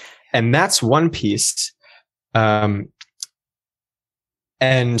 And that's one piece. And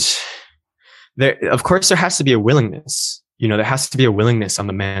there, of course, there has to be a willingness. There has to be a willingness on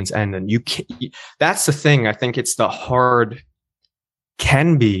the man's end. And that's the thing. I think it's the hard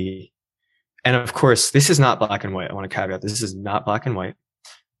can be. And of course, this is not black and white. I want to caveat, this is not black and white,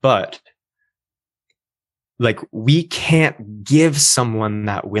 but like, we can't give someone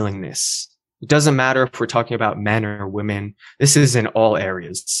that willingness. It doesn't matter if we're talking about men or women. This is in all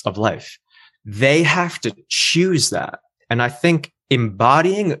areas of life. They have to choose that. And I think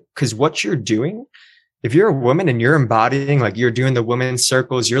embodying, because what you're doing, if you're a woman and you're embodying, like, you're doing the women's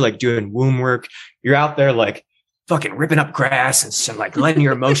circles, you're like doing womb work, you're out there like fucking ripping up grass and like letting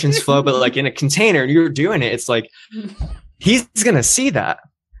your emotions flow, but like in a container, and you're doing it. It's like, he's going to see that.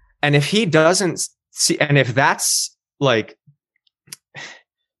 And if he doesn't see, and if that's like,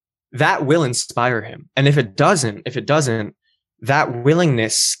 that will inspire him. And if it doesn't, that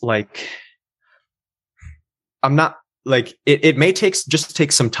willingness, like, I'm not like, it may take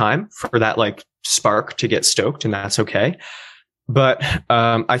some time for that like spark to get stoked, and that's okay. But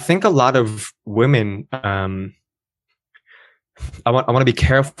I think a lot of women, I want to be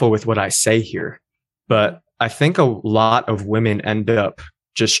careful with what I say here, but I think a lot of women end up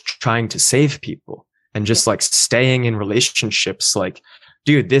just trying to save people and just like staying in relationships. Like,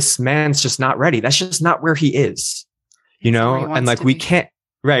 dude, this man's just not ready. That's just not where he is, you know? And like, we can't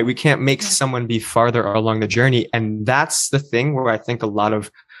make someone be farther along the journey. And that's the thing where I think a lot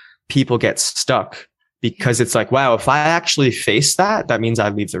of people get stuck, because it's like, wow, if I actually face that, that means I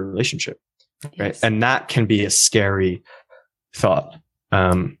leave the relationship. Right. And that can be a scary thought.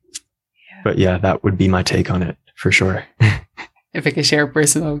 But yeah, that would be my take on it for sure. If I could share a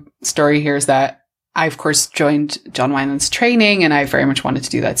personal story here, is that I, of course, joined John Wineland's training, and I very much wanted to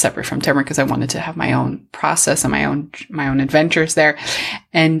do that separate from Timber because I wanted to have my own process and my own adventures there.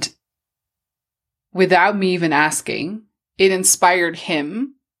 And without me even asking, it inspired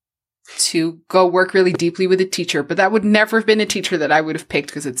him to go work really deeply with a teacher. But that would never have been a teacher that I would have picked,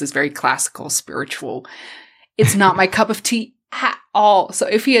 because it's this very classical, spiritual. It's not my cup of tea at all. So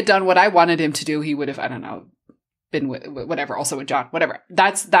if he had done what I wanted him to do, he would have, I don't know, been with whatever, also with John, whatever.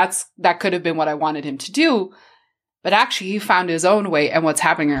 That could have been what I wanted him to do. But actually he found his own way. And what's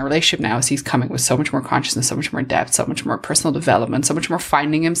happening in our relationship now is he's coming with so much more consciousness, so much more depth, so much more personal development, so much more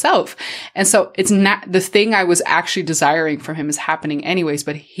finding himself. And so it's not the thing I was actually desiring from him is happening anyways,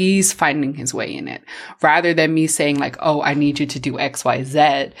 but he's finding his way in it, rather than me saying like, oh, I need you to do X, Y,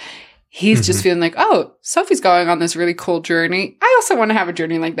 Z. He's just feeling like, oh, Sophie's going on this really cool journey. I also want to have a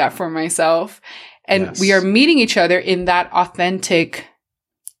journey like that for myself. And we are meeting each other in that authentic,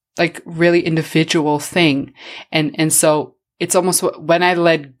 like really individual thing. And so it's almost when I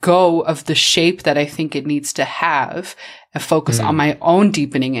let go of the shape that I think it needs to have and focus on my own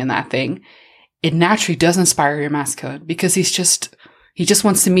deepening in that thing, it naturally does inspire your masculine, because he just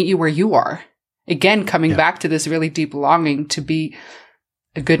wants to meet you where you are. Again, coming back to this really deep longing to be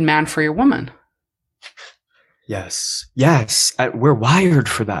a good man for your woman. Yes. We're wired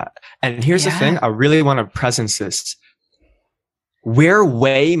for that. And here's the thing. I really want to presence this. We're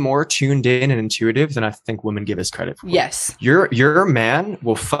way more tuned in and intuitive than I think women give us credit for. Yes. Your man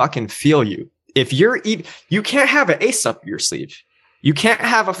will fucking feel you. If you can't have an ace up your sleeve. You can't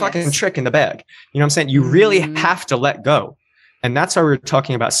have a fucking trick in the bag. You know what I'm saying? You really have to let go. And that's why we were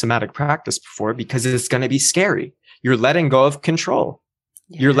talking about somatic practice before, because it's going to be scary. You're letting go of control.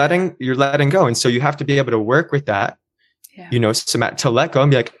 You're letting go. And so you have to be able to work with that, you know, to let go and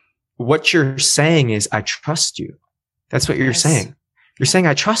be like, what you're saying is, I trust you. That's what you're saying. You're saying,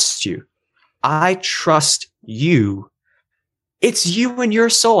 I trust you. I trust you. It's you and your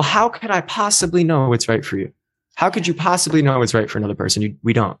soul. How could I possibly know what's right for you? How could you possibly know what's right for another person?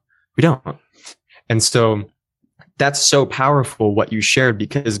 We don't. And so that's so powerful what you shared,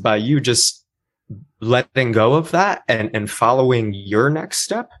 because by you just letting go of that and following your next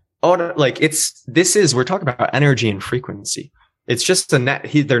step, we're talking about energy and frequency. It's just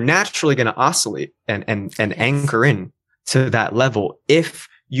they're naturally going to oscillate and anchor in to that level if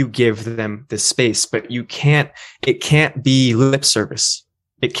you give them the space. But it can't be lip service.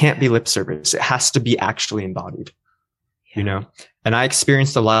 It can't be lip service. It has to be actually embodied, you know? And I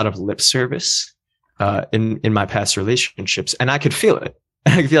experienced a lot of lip service in my past relationships, and I could feel it.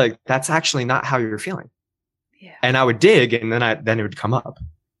 I feel like that's actually not how you're feeling. Yeah. And I would dig, and then it would come up.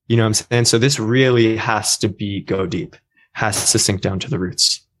 You know what I'm saying? So this really has to go deep, has to sink down to the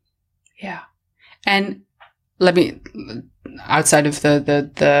roots. Yeah. And let me, outside of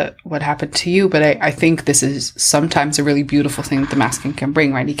the what happened to you, but I think this is sometimes a really beautiful thing that the masculine can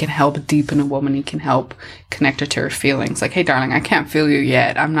bring, right? He can help deepen a woman. He can help connect her to her feelings. Like, hey, darling, I can't feel you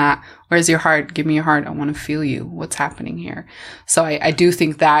yet. Where's your heart? Give me your heart. I want to feel you. What's happening here? So I do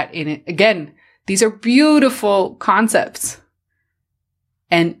think that in it, again, these are beautiful concepts.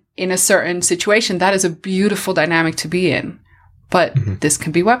 And in a certain situation, that is a beautiful dynamic to be in. But this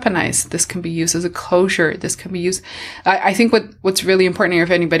can be weaponized. This can be used as a closure. This can be used. I think what's really important here, if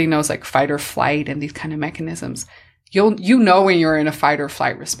anybody knows like fight or flight and these kind of mechanisms, you know when you're in a fight or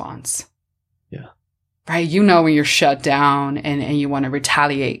flight response. Yeah. Right? You know when you're shut down and you want to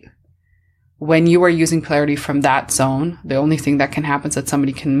retaliate. When you are using polarity from that zone, the only thing that can happen is that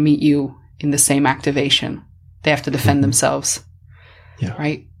somebody can meet you in the same activation. They have to defend themselves. Yeah.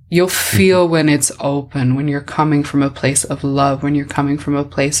 Right? You'll feel when it's open, when you're coming from a place of love, when you're coming from a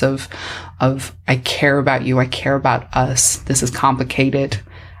place of I care about you, I care about us. This is complicated.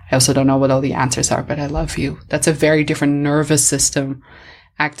 I also don't know what all the answers are, but I love you. That's a very different nervous system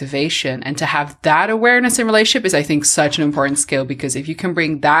activation. And to have that awareness in relationship is, I think, such an important skill, because if you can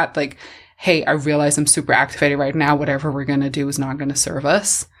bring that, like, hey, I realize I'm super activated right now. Whatever we're going to do is not going to serve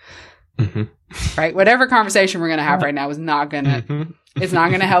us. Mm-hmm. Right? Whatever conversation we're going to have right now is not going to, it's not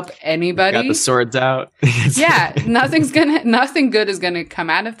going to help anybody. Got the swords out. Yeah. Nothing good is going to come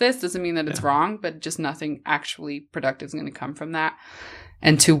out of this. Doesn't mean that it's wrong, but just nothing actually productive is going to come from that.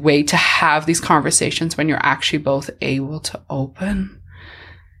 And to wait to have these conversations when you're actually both able to open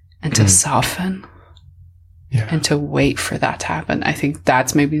and to soften and to wait for that to happen. I think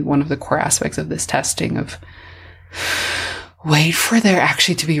that's maybe one of the core aspects of this testing, of wait for there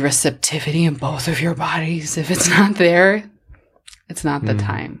actually to be receptivity in both of your bodies. If it's not there, it's not the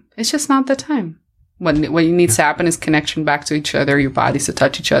time. It's just not the time. What needs to happen is connection back to each other, your bodies to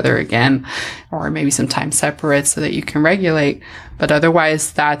touch each other again, or maybe some time separate so that you can regulate. But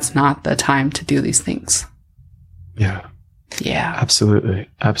otherwise, that's not the time to do these things. Yeah. Yeah. Absolutely.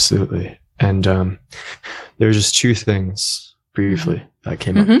 Absolutely. And there's just two things briefly that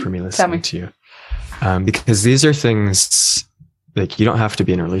came up for me listening to you. Because these are things, like, you don't have to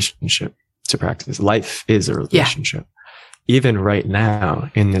be in a relationship to practice. Life is a relationship. Even right now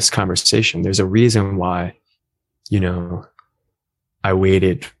in this conversation, there's a reason why, I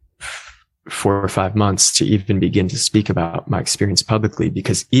waited 4 or 5 months to even begin to speak about my experience publicly,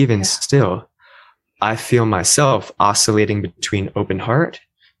 because even still, I feel myself oscillating between open heart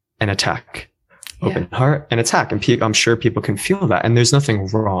and attack. Open heart and attack. And I'm sure people can feel that. And there's nothing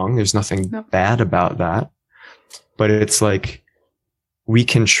wrong. There's nothing bad about that. But it's like, we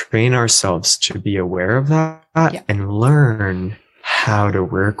can train ourselves to be aware of that and learn how to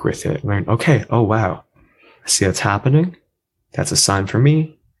work with it. Learn, okay, oh, wow, I see that's happening. That's a sign for me.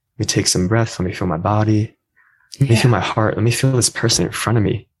 Let me take some breath. Let me feel my body. Let me feel my heart. Let me feel this person in front of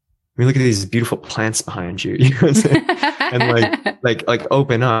me. Let me look at these beautiful plants behind you. You know what I'm saying? And like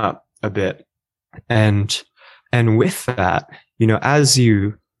open up a bit. And with that, as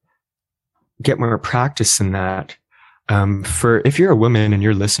you get more practice in that, if you're a woman and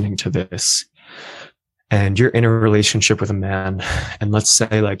you're listening to this and you're in a relationship with a man, and let's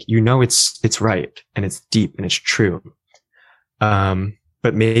say, like, it's right and it's deep and it's true.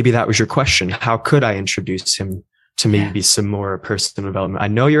 But maybe that was your question. How could I introduce him to maybe some more personal development? I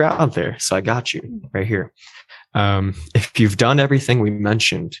know you're out there, so I got you right here. If you've done everything we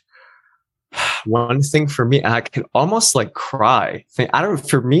mentioned, one thing for me, I could almost like cry.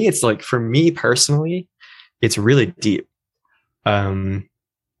 For me personally, it's really deep. And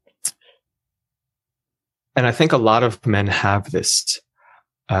I think a lot of men have this.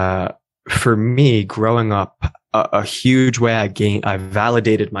 For me, growing up, a huge way I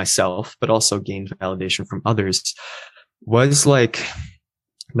validated myself, but also gained validation from others, was like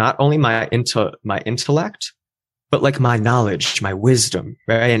not only my intellect, but like my knowledge, my wisdom,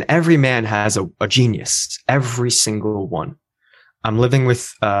 right? And every man has a genius, every single one. I'm living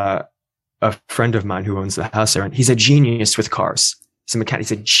with a friend of mine who owns the house there, and he's a genius with cars. He's a mechanic.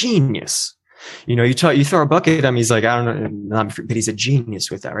 He's a genius. You throw a bucket at him, he's like, I don't know, but he's a genius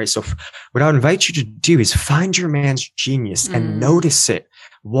with that, right? So what I would invite you to do is find your man's genius and notice it.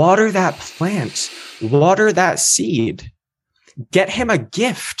 Water that plant, water that seed, get him a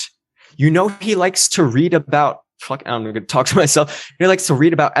gift. He likes to read about, I'm going to talk to myself. He likes to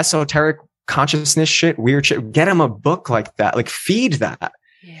read about esoteric consciousness shit, weird shit. Get him a book like that, like feed that.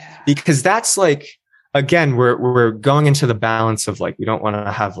 Yeah. Because that's like, again, we're going into the balance of like, we don't want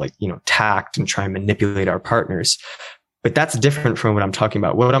to have like, tact and try and manipulate our partners, but that's different from what I'm talking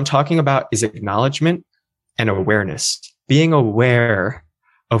about. What I'm talking about is acknowledgement and awareness, being aware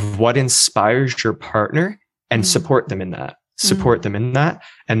of what inspires your partner and support them in that,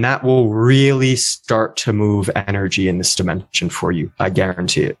 And that will really start to move energy in this dimension for you. I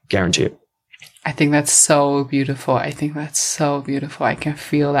guarantee it. I think that's so beautiful. I can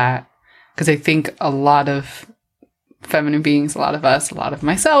feel that. Because I think a lot of feminine beings, a lot of us, a lot of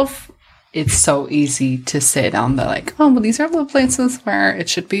myself, it's so easy to sit on the like, oh, well, these are the places where it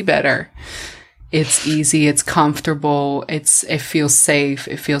should be better. It's easy. It's comfortable. It feels safe.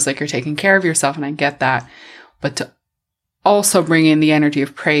 It feels like you're taking care of yourself. And I get that. But to also bring in the energy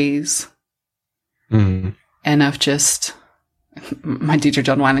of praise and of just, my teacher,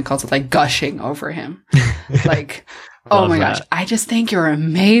 John Wineland, calls it like gushing over him. Like, oh my gosh, I just think you're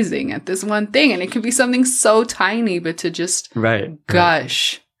amazing at this one thing. And it could be something so tiny, but to just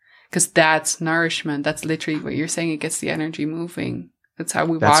gush, because that's nourishment. That's literally what you're saying. It gets the energy moving. That's how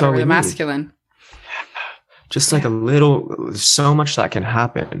we That's water all we the need. masculine. Just like a little, so much that can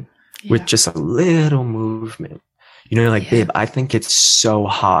happen with just a little movement. You know, like, babe, I think it's so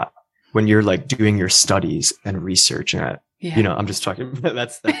hot when you're like doing your studies and research and you know, I'm just talking,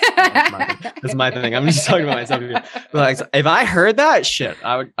 that's my thing. That's my thing. I'm just talking about myself here. But like, if I heard that shit,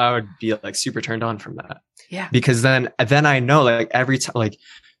 I would be like super turned on from that. Yeah. Because then I know, like, every time, like,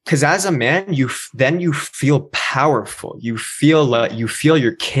 because as a man, you feel powerful. You feel like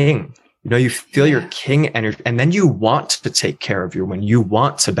you're king. You know, you feel your king energy, and then you want to take care of your woman. You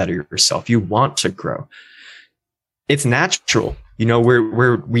want to better yourself. You want to grow. It's natural. You know,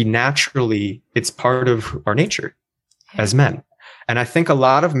 we naturally, it's part of our nature as men. And I think a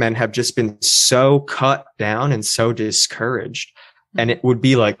lot of men have just been so cut down and so discouraged. And it would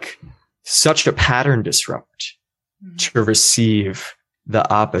be like such a pattern disrupt to receive the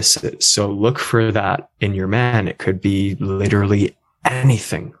opposite. So look for that in your man. It could be literally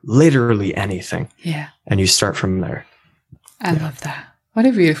anything. Yeah. And you start from there. I love that. What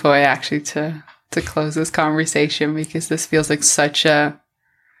a beautiful way actually to close this conversation, because this feels like such a,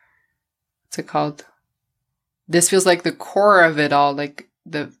 what's it called? This feels like the core of it all. Like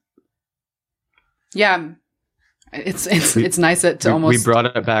it's nice that we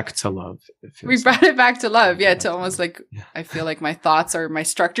brought it back to love. We brought it back to love. Yeah. To almost like, I feel like my thoughts or my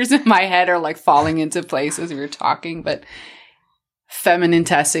structures in my head are like falling into place as we were talking, but feminine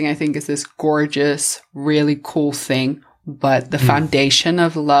testing, I think, is this gorgeous, really cool thing. But the foundation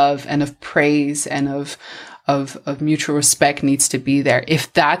of love and of praise and of mutual respect needs to be there.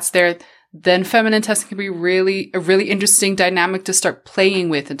 If that's there, then feminine testing can be a really interesting dynamic to start playing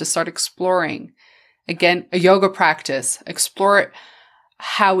with and to start exploring. Again, a yoga practice, explore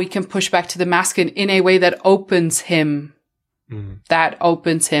how we can push back to the masculine in a way that opens him,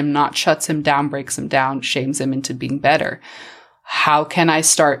 not shuts him down, breaks him down, shames him into being better. How can I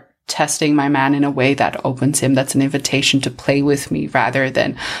start testing my man in a way that opens him? That's an invitation to play with me rather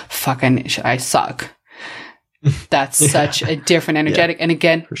than fucking I suck. That's such a different energetic. And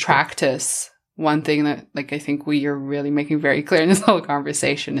again, practice. One thing that like I think we are really making very clear in this whole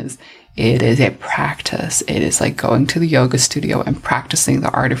conversation is it is a practice. It is like going to the yoga studio and practicing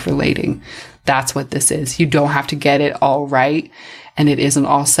the art of relating. That's what this is. You don't have to get it all right, and it isn't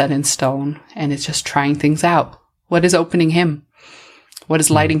all set in stone, and it's just trying things out. What is opening him? What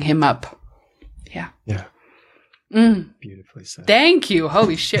is lighting him up? Yeah. Yeah. Beautifully said. Thank you.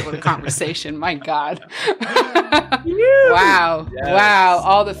 Holy shit, what a conversation. My God. Wow. Yes. Wow.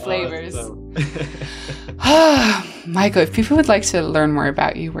 All the flavors. Michael, if people would like to learn more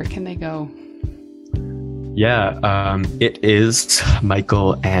about you, where can they go? Yeah. It is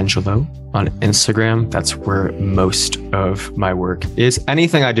Michael Angelo on Instagram. That's where most of my work is.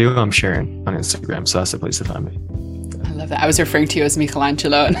 Anything I do, I'm sharing on Instagram. So that's the place to find me. I love that. I was referring to you as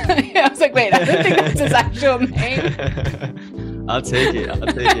Michelangelo, and I was like, wait, I don't think that's his actual name. I'll take it.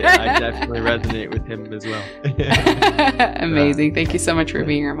 I definitely resonate with him as well. Amazing. Thank you so much for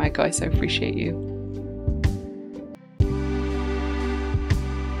being here, Michael. I so appreciate you.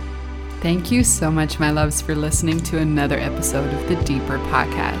 Thank you so much, my loves, for listening to another episode of the Deeper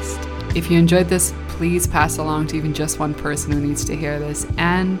Podcast. If you enjoyed this, please pass along to even just one person who needs to hear this.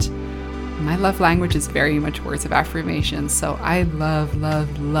 And my love language is very much words of affirmation, so I love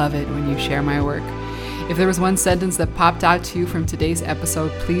it when you share my work. If there was one sentence that popped out to you from today's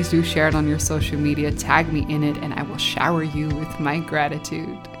episode, please do share it on your social media, tag me in it, and I will shower you with my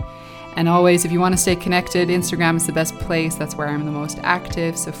gratitude. And always, if you want to stay connected, Instagram is the best place. That's where I'm the most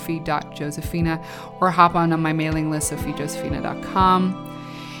active, Sophie.Josefina, or hop on my mailing list, SophieJosefina.com.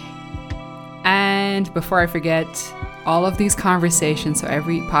 And before I forget, all of these conversations, so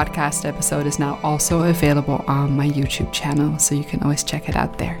every podcast episode is now also available on my YouTube channel, so you can always check it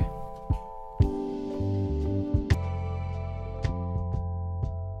out there.